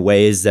games in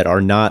ways that are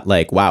not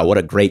like, wow, what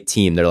a great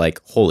team. They're like,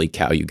 holy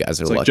cow, you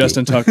guys are It's like lucky.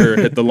 Justin Tucker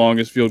hit the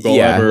longest field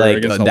goal ever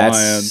against the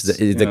Lions.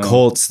 The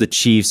Colts, the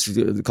Chiefs,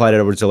 Clyde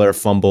Edwards-Helaire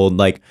fumbled.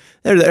 Like,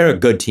 they're a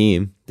good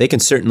team. They can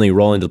certainly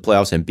roll into the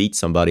playoffs and beat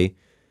somebody.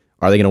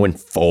 Are they going to win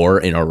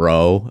 4 in a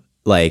row?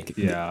 Like,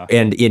 Yeah.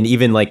 And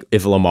even like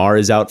if Lamar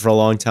is out for a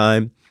long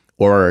time,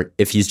 or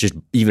if he's just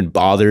even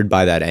bothered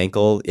by that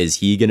ankle, is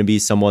he going to be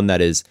someone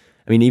that is,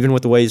 I mean, even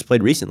with the way he's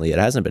played recently, it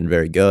hasn't been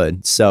very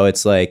good. So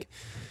it's like,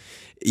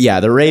 yeah,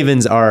 the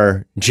Ravens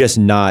are just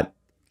not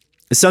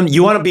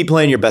you want to be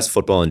playing your best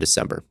football in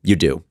December. You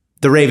do.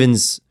 The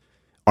Ravens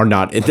are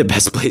not in the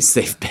best place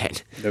they've been.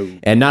 No.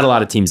 And not a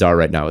lot of teams are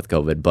right now with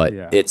COVID, but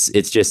Yeah. it's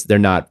just, they're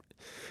not.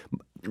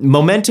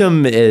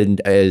 Momentum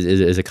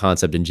as a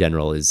concept in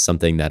general is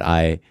something that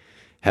I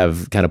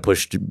have kind of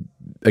pushed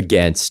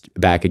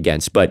back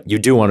against, but you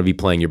do want to be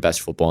playing your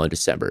best football in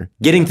December.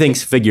 Getting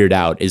things figured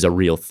out is a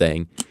real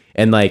thing.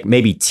 And like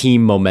maybe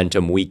team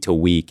momentum week to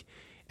week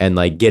and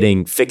like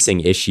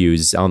fixing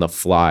issues on the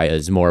fly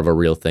is more of a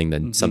real thing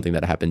than something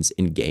that happens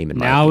in game.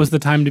 Now is the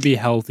time to be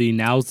healthy.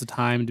 Now is the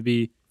time to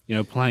be,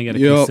 playing at a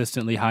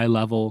consistently high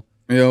level.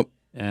 Yep.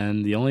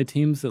 And the only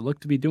teams that look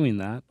to be doing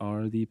that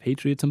are the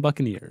Patriots and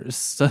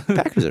Buccaneers.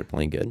 Packers are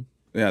playing good.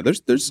 Yeah,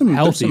 there's some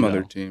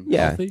other teams.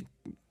 Yeah. Healthy?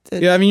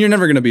 Yeah, I mean, you're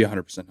never going to be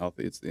 100%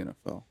 healthy. It's the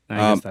NFL. I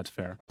guess that's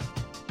fair.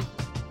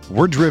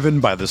 We're driven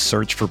by the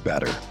search for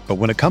better. But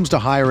when it comes to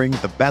hiring,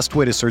 the best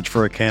way to search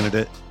for a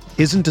candidate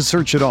isn't to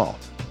search at all.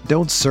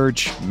 Don't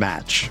search,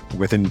 match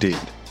with Indeed.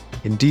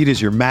 Indeed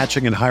is your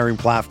matching and hiring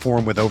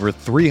platform with over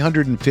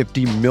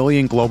 350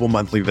 million global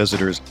monthly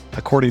visitors,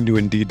 according to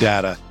Indeed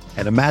data,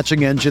 and a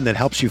matching engine that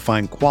helps you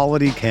find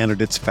quality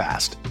candidates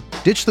fast.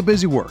 Ditch the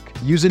busy work.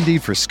 Use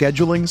Indeed for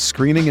scheduling,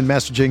 screening, and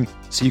messaging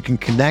so you can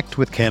connect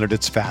with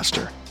candidates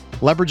faster.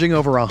 Leveraging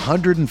over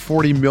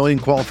 140 million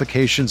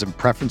qualifications and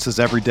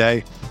preferences every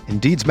day,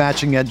 Indeed's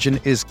matching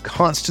engine is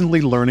constantly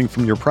learning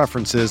from your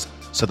preferences,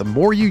 so the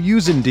more you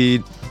use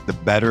Indeed, the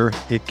better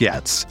it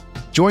gets.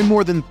 Join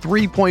more than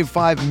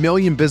 3.5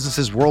 million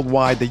businesses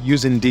worldwide that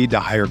use Indeed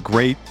to hire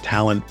great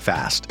talent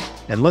fast.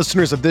 And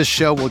listeners of this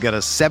show will get a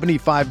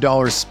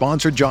 $75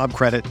 sponsored job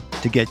credit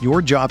to get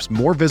your jobs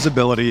more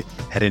visibility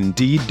at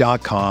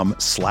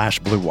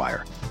Indeed.com/Blue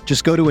Wire.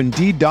 Just go to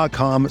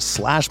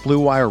Indeed.com/Blue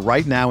Wire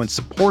right now and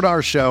support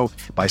our show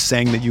by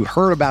saying that you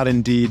heard about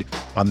Indeed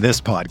on this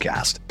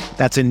podcast.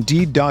 That's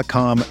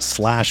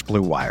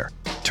Indeed.com/Blue Wire.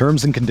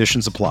 Terms and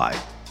conditions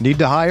apply. Need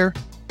to hire?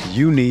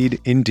 You need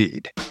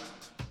Indeed.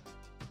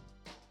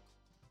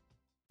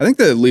 I think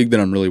the league that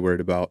I'm really worried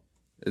about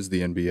is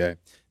the NBA.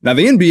 Now,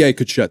 the NBA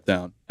could shut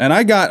down. And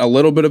I got a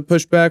little bit of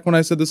pushback when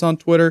I said this on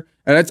Twitter.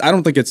 And I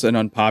don't think it's an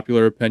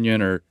unpopular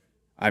opinion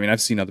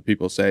I've seen other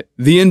people say it.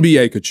 The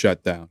NBA could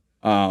shut down.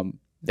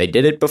 They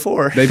did it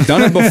before. They've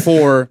done it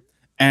before.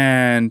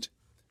 And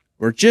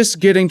we're just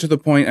getting to the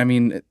point. I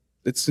mean,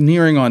 it's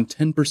nearing on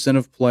 10%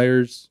 of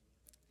players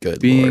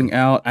being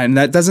out. And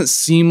that doesn't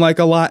seem like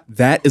a lot.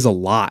 That is a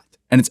lot.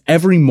 And it's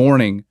every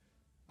morning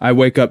I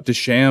wake up to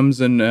Shams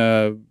and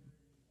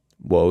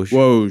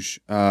Woj.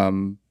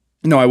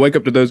 I wake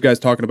up to those guys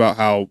talking about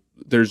how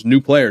there's new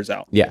players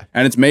out. Yeah.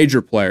 And it's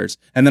major players.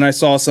 And then I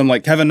saw some,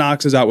 like, Kevin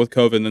Knox is out with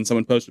COVID, and then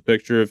someone posted a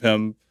picture of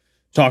him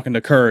talking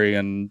to Curry.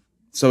 And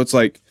so it's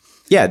like...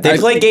 Yeah, they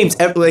play games,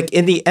 like,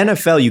 in the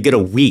NFL, you get a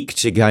week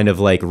to kind of,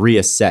 like,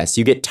 reassess.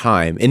 You get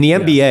time. In the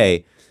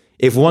NBA,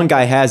 if one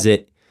guy has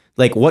it,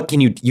 like, what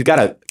can you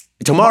gotta...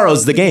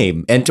 Tomorrow's the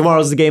game, and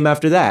tomorrow's the game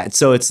after that.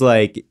 So it's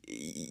like,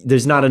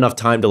 there's not enough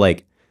time to,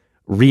 like,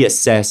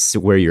 reassess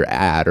where you're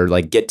at or,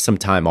 like, get some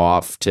time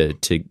off to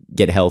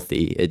get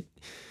healthy.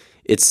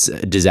 It's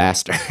a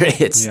disaster.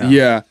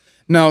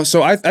 No,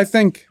 so I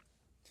think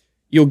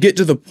you'll get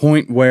to the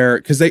point where,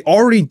 because they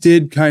already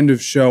did kind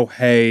of show,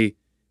 hey,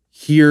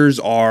 here's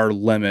our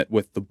limit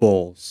with the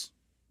Bulls,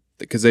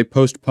 because they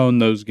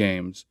postponed those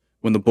games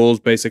when the Bulls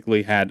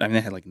basically had, they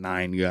had like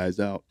 9 guys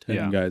out,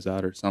 10 guys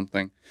out or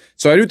something.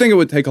 So I do think it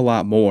would take a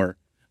lot more,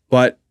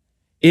 but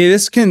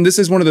this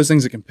is one of those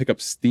things that can pick up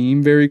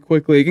steam very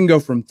quickly. It can go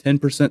from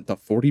 10% to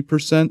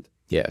 40%.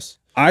 Yes.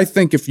 I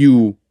think if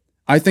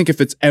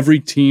it's every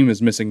team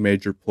is missing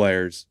major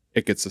players,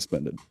 it gets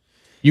suspended.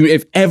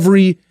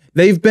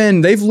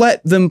 They've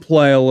let them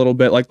play a little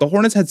bit. Like the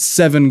Hornets had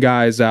 7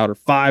 guys out or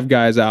 5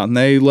 guys out, and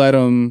they let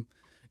them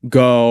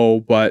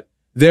go. But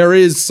there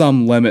is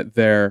some limit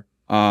there.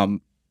 What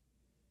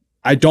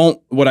I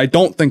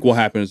don't think will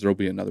happen is there will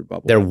be another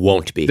bubble. There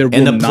won't be,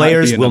 and the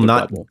players will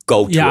not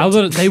go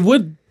to it.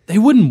 They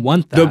wouldn't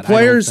want that. The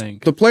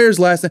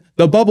players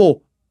the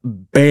bubble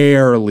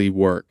barely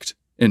worked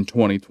in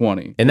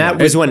 2020. And that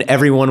was when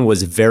everyone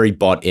was very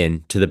bought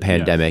in to the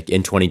pandemic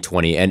in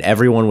 2020, and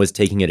everyone was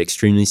taking it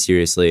extremely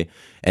seriously,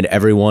 and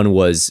everyone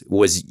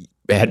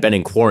had been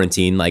in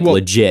quarantine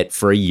legit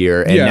for a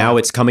year, and now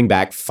it's coming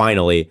back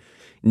finally.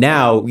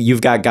 Now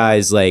you've got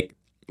guys like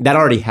that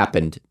already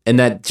happened, and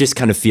that just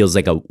kind of feels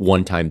like a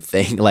one-time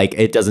thing. Like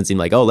it doesn't seem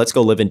like, oh, let's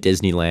go live in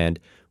Disneyland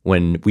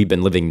when we've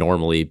been living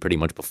normally pretty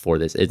much before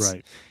this.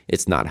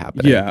 It's not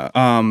happening. Yeah.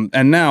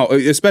 And now,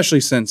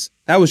 especially since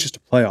that was just a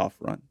playoff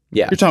run.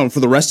 Yeah. You're talking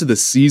for the rest of the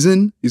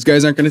season, these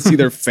guys aren't going to see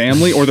their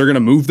family, or they're going to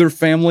move their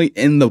family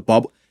in the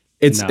bubble.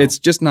 It's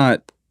just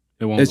not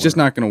going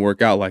to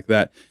work out like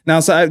that.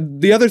 Now,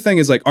 the other thing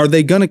is, like, are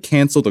they going to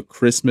cancel the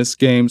Christmas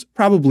games?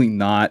 Probably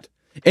not.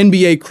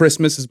 NBA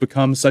Christmas has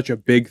become such a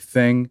big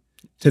thing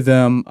to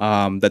them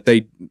that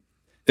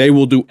they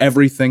will do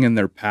everything in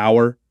their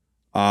power.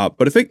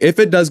 But if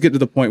it does get to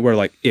the point where,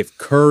 like, if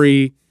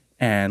Curry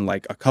and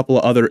like a couple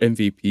of other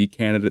MVP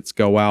candidates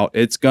go out,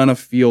 it's gonna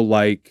feel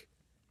like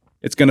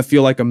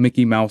a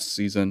Mickey Mouse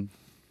season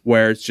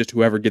where it's just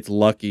whoever gets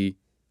lucky.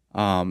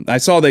 I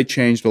saw they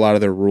changed a lot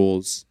of their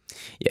rules.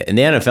 Yeah, and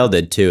the NFL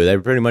did too. They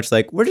were pretty much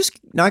like, we're just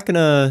not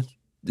gonna.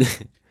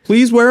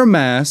 Please wear a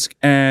mask,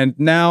 and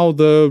now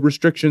the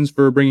restrictions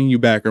for bringing you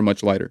back are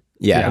much lighter.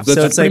 Yeah,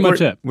 so it's like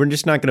we're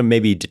just not gonna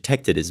maybe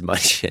detect it as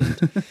much.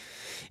 And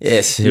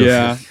yes.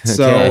 Yeah. Okay.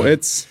 So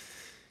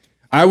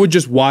I would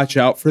just watch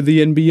out for the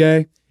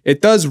NBA.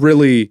 It does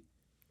really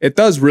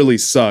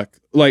suck.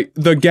 Like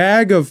the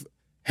gag of,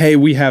 hey,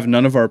 we have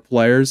none of our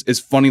players is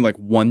funny like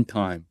one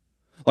time.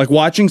 Like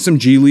watching some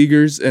G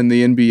Leaguers in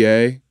the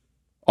NBA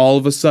all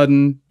of a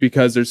sudden,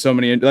 because there's so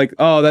many, like,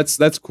 oh,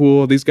 that's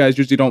cool. These guys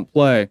usually don't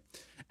play.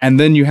 And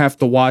then you have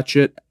to watch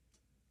it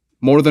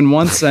more than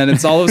once, and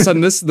it's all of a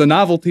sudden the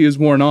novelty is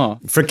worn off.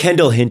 For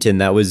Kendall Hinton,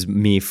 that was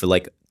me for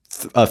like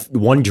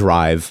one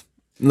drive.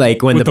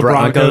 Like when the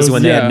Broncos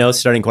when they had no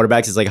starting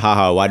quarterbacks, it's like,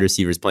 haha, wide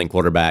receivers playing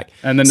quarterback.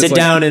 And then sit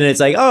down and it's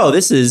like, oh,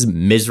 this is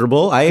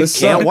miserable. I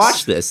can't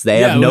watch this. They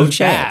have no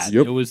chance.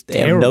 Yep. It was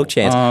terrible. They have no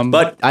chance.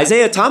 But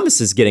Isaiah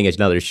Thomas is getting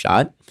another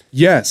shot.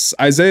 Yes,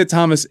 Isaiah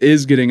Thomas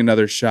is getting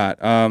another shot.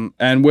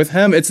 And with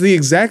him, it's the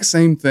exact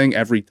same thing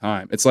every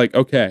time. It's like,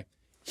 okay,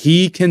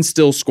 he can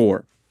still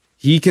score.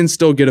 He can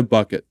still get a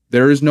bucket.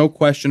 There is no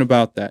question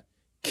about that.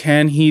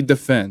 Can he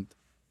defend?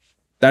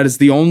 That is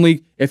the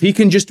only... If he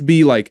can just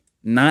be like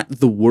not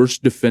the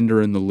worst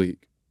defender in the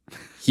league,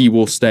 he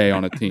will stay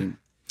on a team.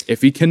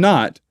 If he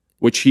cannot,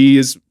 which he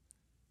is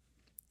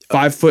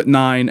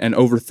 5'9" and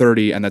over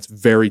 30, and that's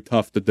very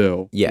tough to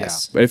do.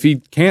 Yes. But if he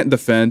can't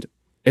defend,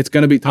 it's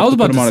going to be tough to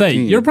put him on a team. I was about to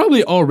say, you're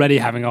probably already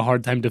having a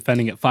hard time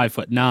defending at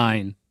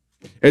 5'9".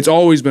 It's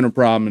always been a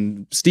problem,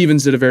 and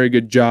Stevens did a very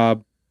good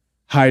job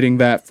hiding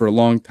that for a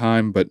long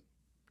time, but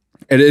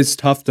it is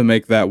tough to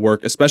make that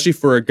work, especially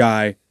for a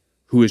guy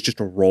who is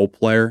just a role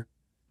player.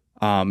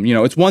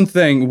 It's one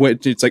thing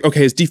which it's like,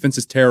 okay, his defense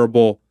is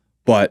terrible,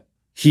 but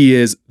he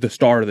is the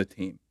star of the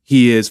team.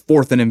 He is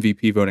 4th in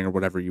MVP voting or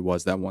whatever he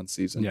was that one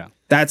season. Yeah.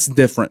 That's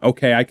different.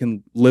 Okay, I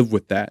can live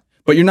with that.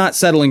 But you're not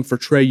settling for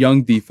Trae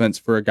Young defense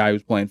for a guy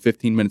who's playing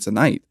 15 minutes a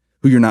night,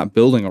 who you're not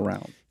building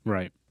around.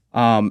 Right.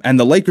 And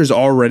the Lakers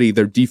already,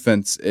 their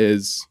defense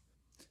is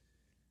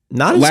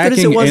not as good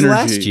as it was energy.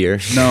 Last year.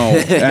 No.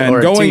 And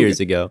or 2 years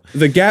ago.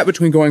 The gap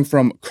between going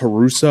from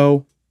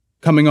Caruso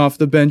coming off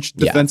the bench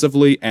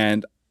defensively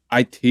and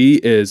IT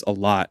is a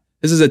lot.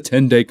 This is a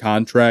 10-day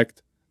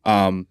contract.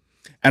 And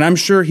I'm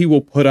sure he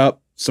will put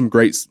up some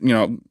great,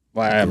 I'm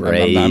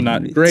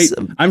not great.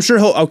 I'm sure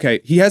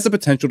he has the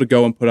potential to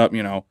go and put up,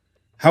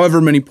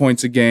 however many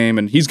points a game,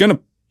 and he's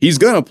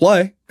gonna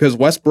play because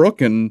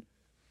Westbrook and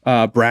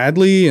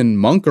Bradley and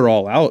Monk are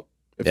all out.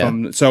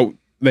 So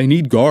they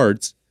need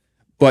guards,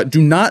 but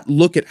do not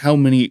look at how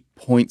many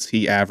points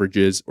he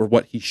averages or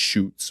what he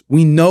shoots.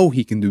 We know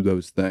he can do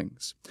those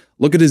things.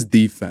 Look at his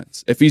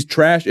defense. If he's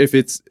trash, if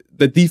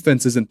the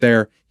defense isn't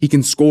there, he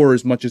can score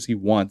as much as he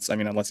wants. I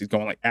mean, unless he's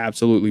going like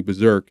absolutely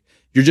berserk.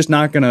 You're just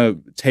not going to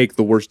take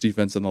the worst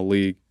defense in the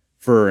league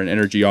for an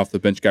energy off the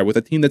bench guy with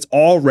a team that's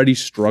already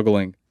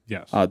struggling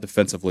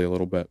defensively a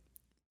little bit.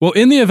 Well,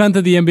 in the event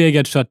that the NBA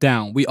gets shut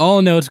down, we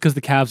all know it's because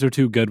the Cavs are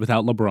too good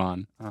without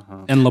LeBron.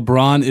 And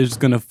LeBron is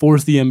going to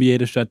force the NBA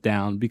to shut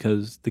down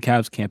because the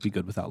Cavs can't be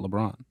good without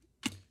LeBron.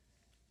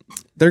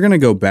 They're going to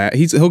go back.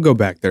 He'll go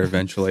back there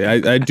eventually.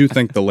 I do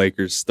think the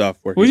Lakers stuff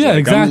where he's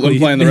exactly. I'm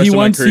playing the rest of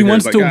my career.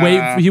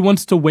 He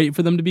wants to wait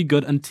for them to be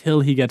good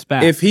until he gets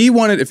back. If he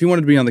wanted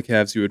to be on the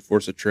Cavs, he would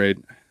force a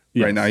trade.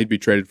 Yes. Right now, he'd be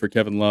traded for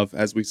Kevin Love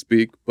as we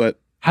speak. But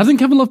hasn't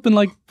Kevin Love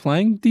been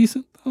playing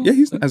decent though? Yeah,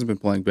 he hasn't been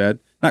playing bad.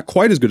 Not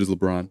quite as good as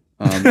LeBron.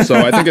 So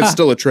I think it's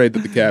still a trade that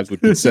the Cavs would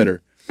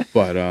consider.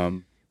 But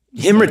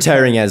him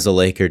retiring as a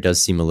Laker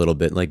does seem a little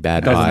bit like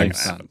bad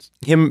vibes.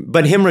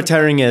 Him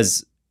retiring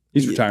as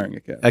he's retiring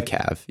a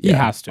Cav. Yeah. He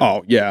has to.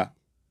 Oh yeah.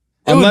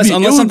 Unless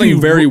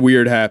something very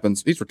weird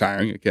happens, he's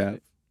retiring a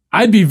Cav.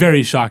 I'd be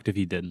very shocked if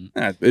he didn't.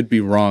 It'd be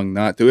wrong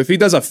not to. If he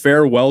does a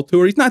farewell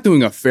tour, he's not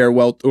doing a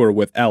farewell tour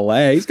with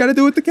LA. He's got to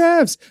do it with the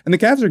Cavs. And the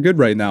Cavs are good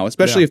right now,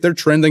 especially if they're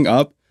trending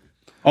up.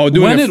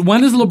 When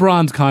is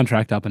LeBron's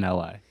contract up in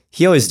LA?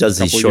 He always does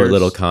these short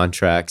little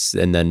contracts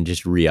and then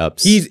just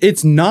re-ups.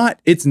 It's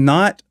not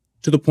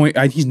to the point.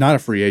 He's not a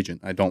free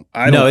agent.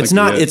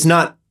 It's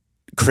not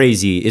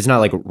crazy. It's not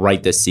like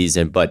right this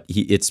season, but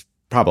it's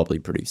probably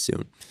pretty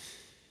soon.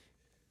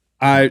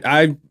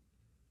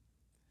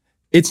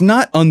 It's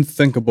not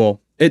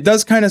unthinkable. It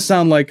does kind of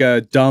sound like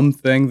a dumb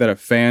thing that a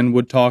fan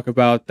would talk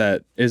about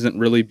that isn't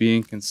really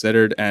being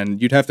considered,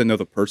 and you'd have to know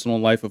the personal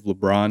life of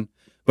LeBron.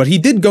 But he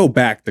did go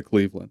back to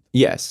Cleveland.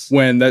 Yes.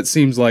 When that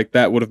seems like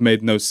that would have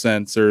made no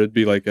sense, or it'd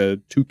be like a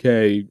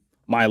 2K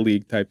My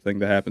League type thing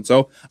to happen.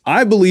 So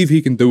I believe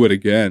he can do it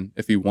again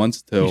if he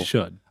wants to. He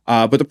should.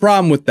 But the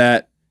problem with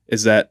that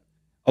is that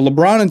a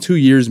LeBron in 2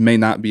 years may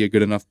not be a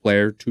good enough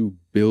player to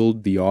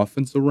build the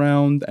offense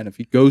around. And if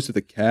he goes to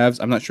the Cavs,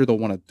 I'm not sure they'll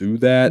want to do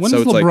that. When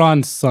is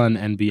LeBron's son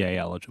NBA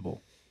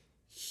eligible?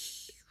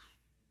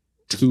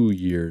 2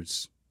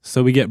 years.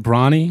 So we get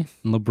Bronny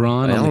and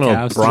LeBron. I don't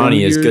know if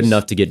Bronny is good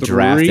enough to get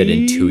drafted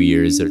in 2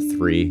 years or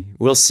 3.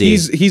 We'll see.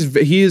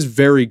 He is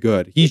very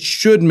good. He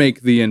should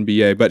make the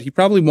NBA, but he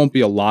probably won't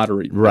be a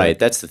lottery pick. Right,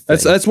 that's the thing.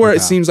 That's where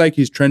it seems like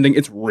he's trending.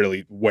 It's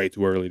really way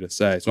too early to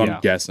say, so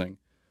I'm guessing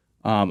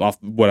off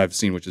what I've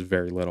seen, which is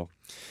very little.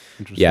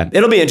 Yeah,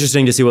 it'll be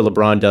interesting to see what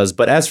LeBron does.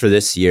 But as for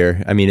this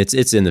year, I mean,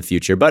 it's in the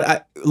future.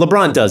 But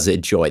LeBron does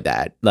enjoy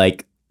that.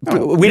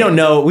 We don't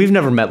know. We've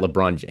never met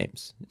LeBron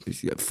James.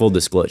 Full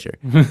disclosure.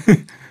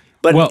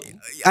 But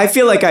I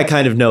feel like I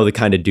kind of know the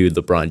kind of dude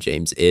LeBron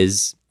James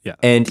is. Yeah.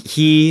 And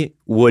he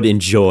would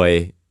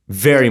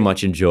very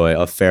much enjoy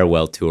a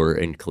farewell tour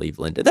in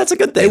Cleveland. That's a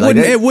good thing.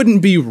 It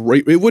wouldn't be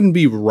right. It wouldn't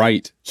be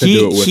right to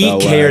do it with LA.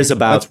 He cares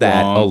about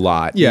that wrong. A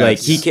lot.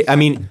 Yes.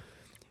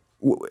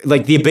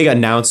 The big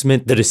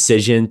announcement, the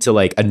decision to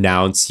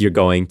announce you're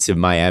going to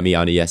Miami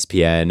on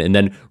ESPN and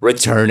then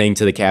returning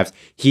to the Cavs,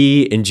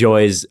 he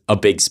enjoys a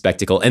big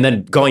spectacle. And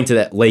then going to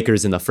the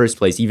Lakers in the first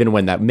place, even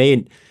when that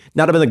may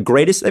not have been the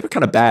greatest, they were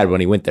kind of bad when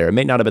he went there. It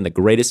may not have been the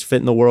greatest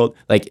fit in the world.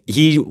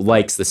 He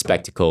likes the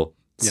spectacle.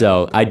 Yeah.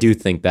 So I do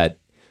think that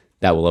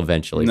will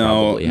eventually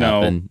probably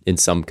happen in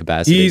some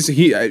capacity.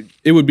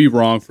 It would be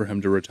wrong for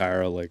him to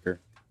retire a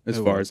Laker, as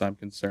far as I'm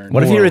concerned.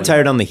 What if he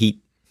retired on the Heat?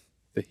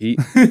 The Heat,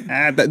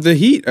 the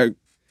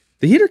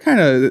Heat are kind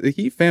of, the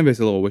Heat fan base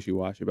is a little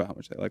wishy-washy about how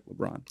much they like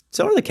LeBron.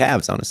 So are the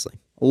Cavs, honestly.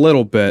 A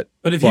little bit.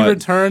 But if he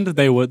returned,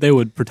 they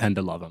would pretend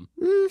to love him.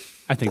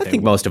 I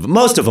think most of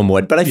them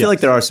would. But I feel like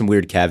there are some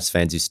weird Cavs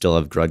fans who still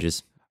have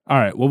grudges. All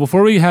right. Well,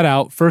 before we head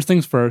out, first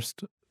things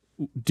first.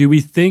 Do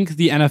we think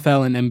the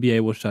NFL and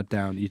NBA will shut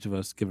down? Each of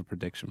us give a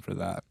prediction for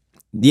that.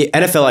 The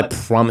NFL, I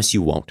promise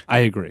you won't. I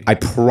agree. I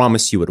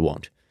promise you it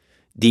won't.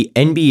 The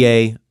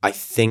NBA, I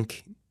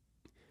think,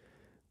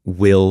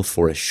 will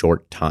for a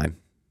short time.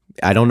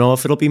 I don't know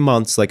if it'll be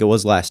months like it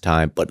was last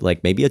time, but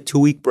maybe a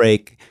 2-week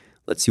break.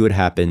 Let's see what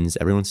happens.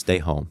 Everyone stay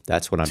home.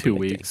 That's what I'm 2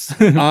 predicting. weeks.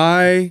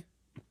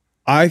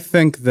 I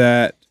think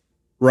that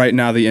right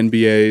now the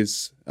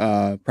NBA's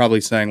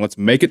probably saying, let's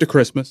make it to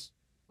Christmas.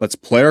 Let's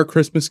play our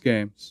Christmas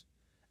games.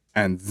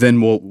 And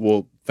then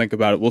we'll think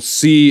about it. We'll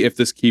see if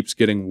this keeps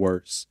getting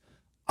worse.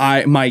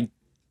 My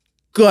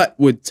gut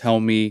would tell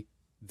me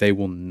they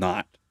will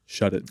not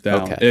shut it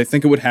down. Okay. I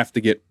think it would have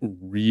to get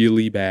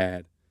really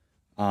bad.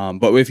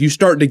 But if you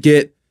start to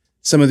get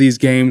some of these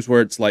games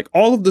where it's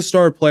all of the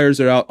star players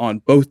are out on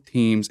both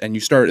teams, and you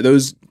start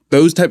those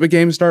type of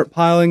games start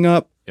piling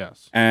up,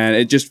 Yes. And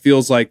it just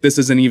feels like this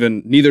isn't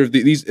even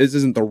this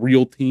isn't the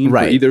real team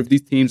for either of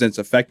these teams, and it's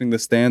affecting the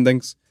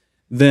standings.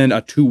 Then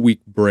a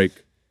 2-week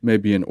break may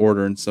be in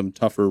order, and some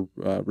tougher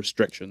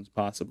restrictions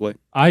possibly.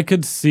 I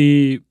could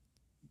see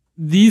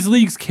these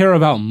leagues care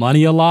about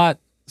money a lot,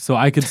 so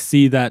I could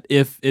see that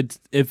if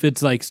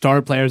it's like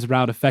star players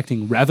around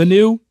affecting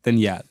revenue, then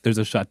yeah, there's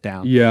a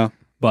shutdown. Yeah.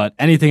 But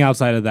anything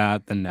outside of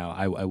that, then no,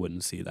 I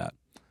wouldn't see that.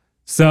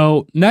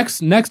 So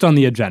next on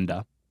the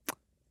agenda,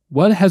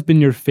 what has been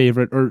your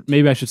favorite, or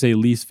maybe I should say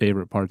least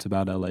favorite parts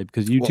about LA?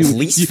 Because you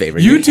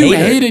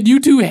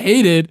two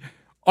hated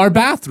our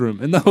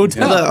bathroom in the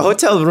hotel. Well, the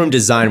hotel room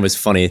design was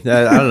funny.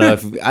 I don't know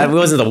if it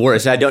wasn't the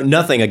worst.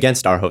 Nothing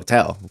against our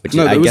hotel.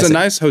 It was a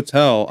nice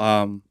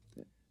hotel.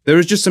 There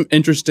was just some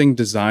interesting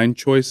design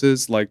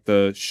choices. Like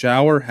the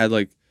shower had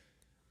like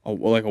a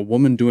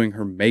woman doing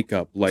her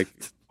makeup like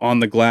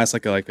on the glass,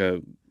 like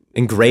a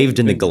engraved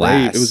in the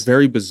glass. It was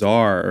very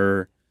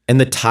bizarre.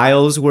 And the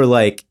tiles were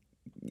like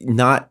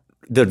not.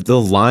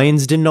 The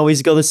lines didn't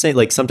always go the same.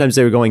 Like sometimes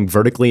they were going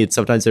vertically and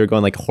sometimes they were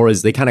going like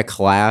horizontally. They kind of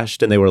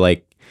clashed and they were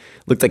like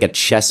looked like a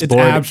chessboard.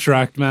 It's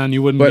abstract, man.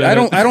 You wouldn't. But I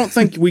don't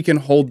think we can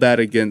hold that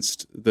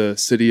against the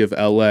city of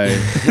LA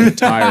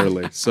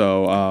entirely.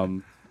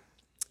 So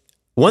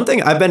one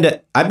thing I've been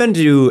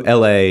to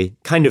LA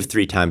kind of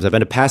 3 times. I've been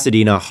to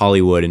Pasadena,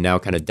 Hollywood, and now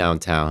kind of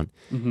downtown.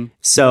 Mm-hmm.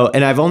 So,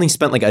 and I've only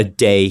spent like a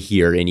day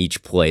here in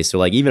each place, so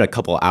like even a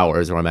couple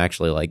hours where I'm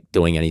actually like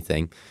doing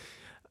anything.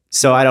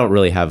 So I don't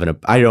really have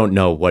I don't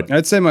know what.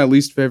 I'd say my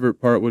least favorite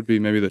part would be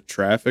maybe the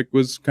traffic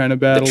was kind of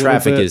bad. The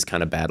traffic is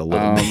kind of bad a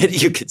little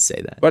bit. You could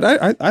say that. But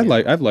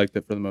I've liked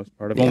it for the most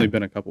part. I've only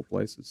been a couple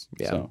places.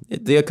 Yeah, so.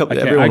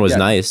 Everyone was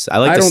nice. I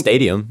like the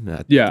stadium.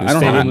 The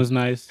stadium was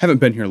nice. Haven't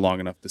been here long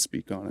enough to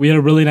speak on it. We had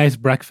a really nice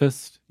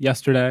breakfast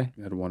yesterday.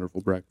 We had a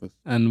wonderful breakfast,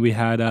 and we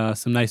had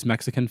some nice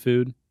Mexican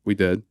food. We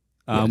did.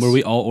 Where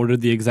we all ordered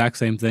the exact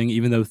same thing,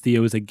 even though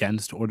Theo is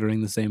against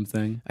ordering the same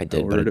thing. I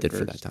did for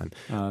that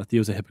time.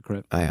 Theo's a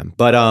hypocrite. I am.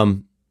 But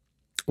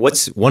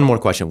what's one more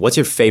question? What's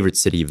your favorite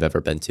city you've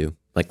ever been to?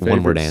 Like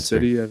one word answer.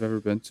 City I've ever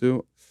been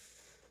to?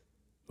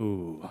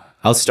 Ooh.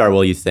 I'll start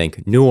while you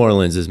think. New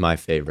Orleans is my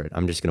favorite.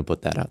 I'm just gonna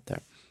put that out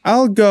there.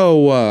 I'll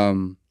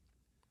go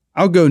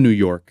New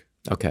York.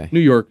 Okay. New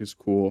York is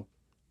cool.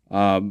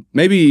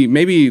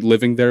 Maybe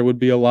living there would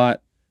be a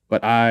lot,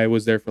 but I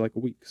was there for like a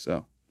week,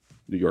 so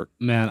New York.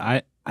 Man,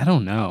 I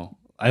don't know.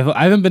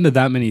 I haven't been to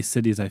that many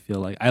cities, I feel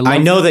like. I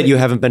know that you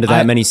haven't been to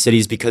that many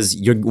cities because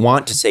you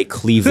want to say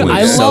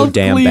Cleveland so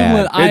damn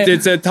Cleveland. bad.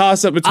 It's a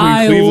toss-up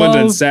between Cleveland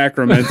and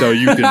Sacramento,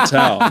 you can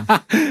tell.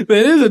 It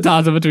is a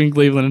toss-up between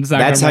Cleveland and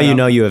Sacramento. That's how you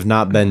know you have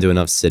not been to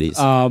enough cities.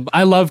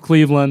 I love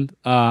Cleveland.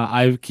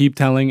 I keep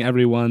telling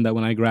everyone that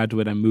when I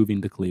graduate, I'm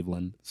moving to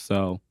Cleveland.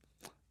 So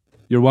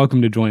you're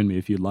welcome to join me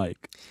if you'd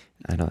like.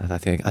 I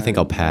think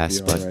I'll pass.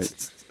 But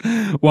right.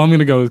 Well, I'm going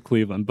to go with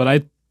Cleveland. But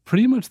I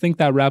pretty much think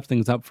that wraps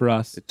things up for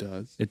us. It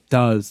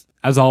does.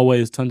 As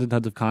always, tons and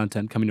tons of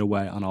content coming your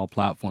way on all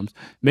platforms.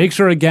 Make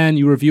sure, again,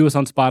 you review us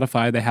on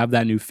Spotify. They have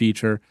that new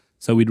feature,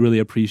 so we'd really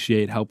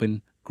appreciate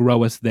helping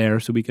grow us there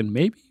so we can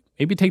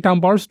maybe take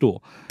down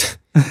Barstool.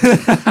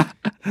 That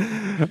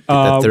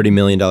 $30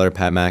 million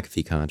Pat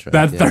McAfee contract.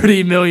 That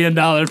 $30 million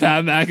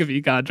Pat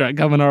McAfee contract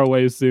coming our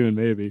way soon,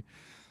 maybe.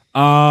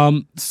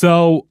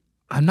 So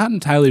I'm not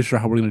entirely sure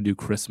how we're going to do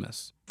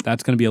Christmas.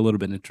 That's going to be a little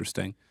bit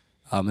interesting.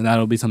 And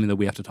that'll be something that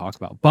we have to talk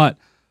about. But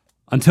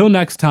until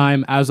next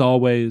time, as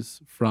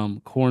always, from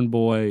Corn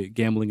Boy,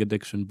 Gambling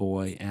Addiction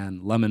Boy,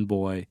 and Lemon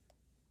Boy,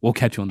 we'll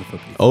catch you on the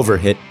football. Over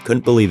hit.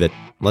 Couldn't believe it.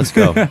 Let's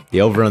go.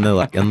 The over on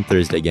the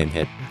Thursday game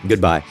hit.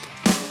 Goodbye.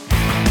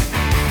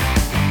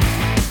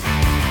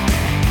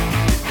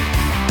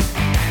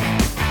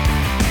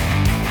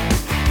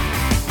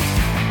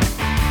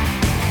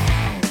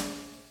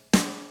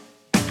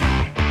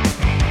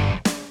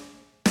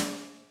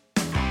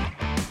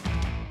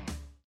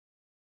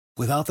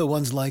 Without the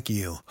ones like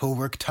you, who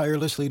work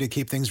tirelessly to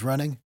keep things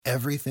running,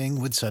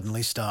 everything would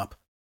suddenly stop.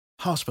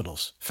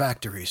 Hospitals,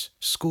 factories,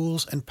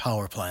 schools, and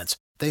power plants,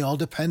 they all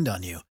depend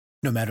on you.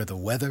 No matter the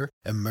weather,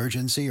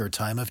 emergency, or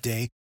time of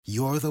day,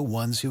 you're the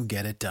ones who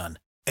get it done.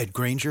 At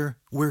Grainger,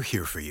 we're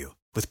here for you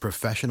with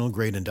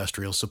professional-grade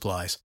industrial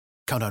supplies.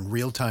 Count on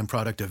real-time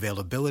product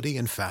availability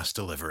and fast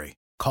delivery.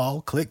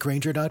 Call, click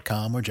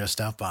Grainger.com, or just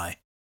stop by.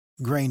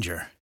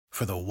 Grainger,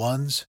 for the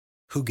ones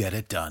who get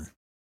it done.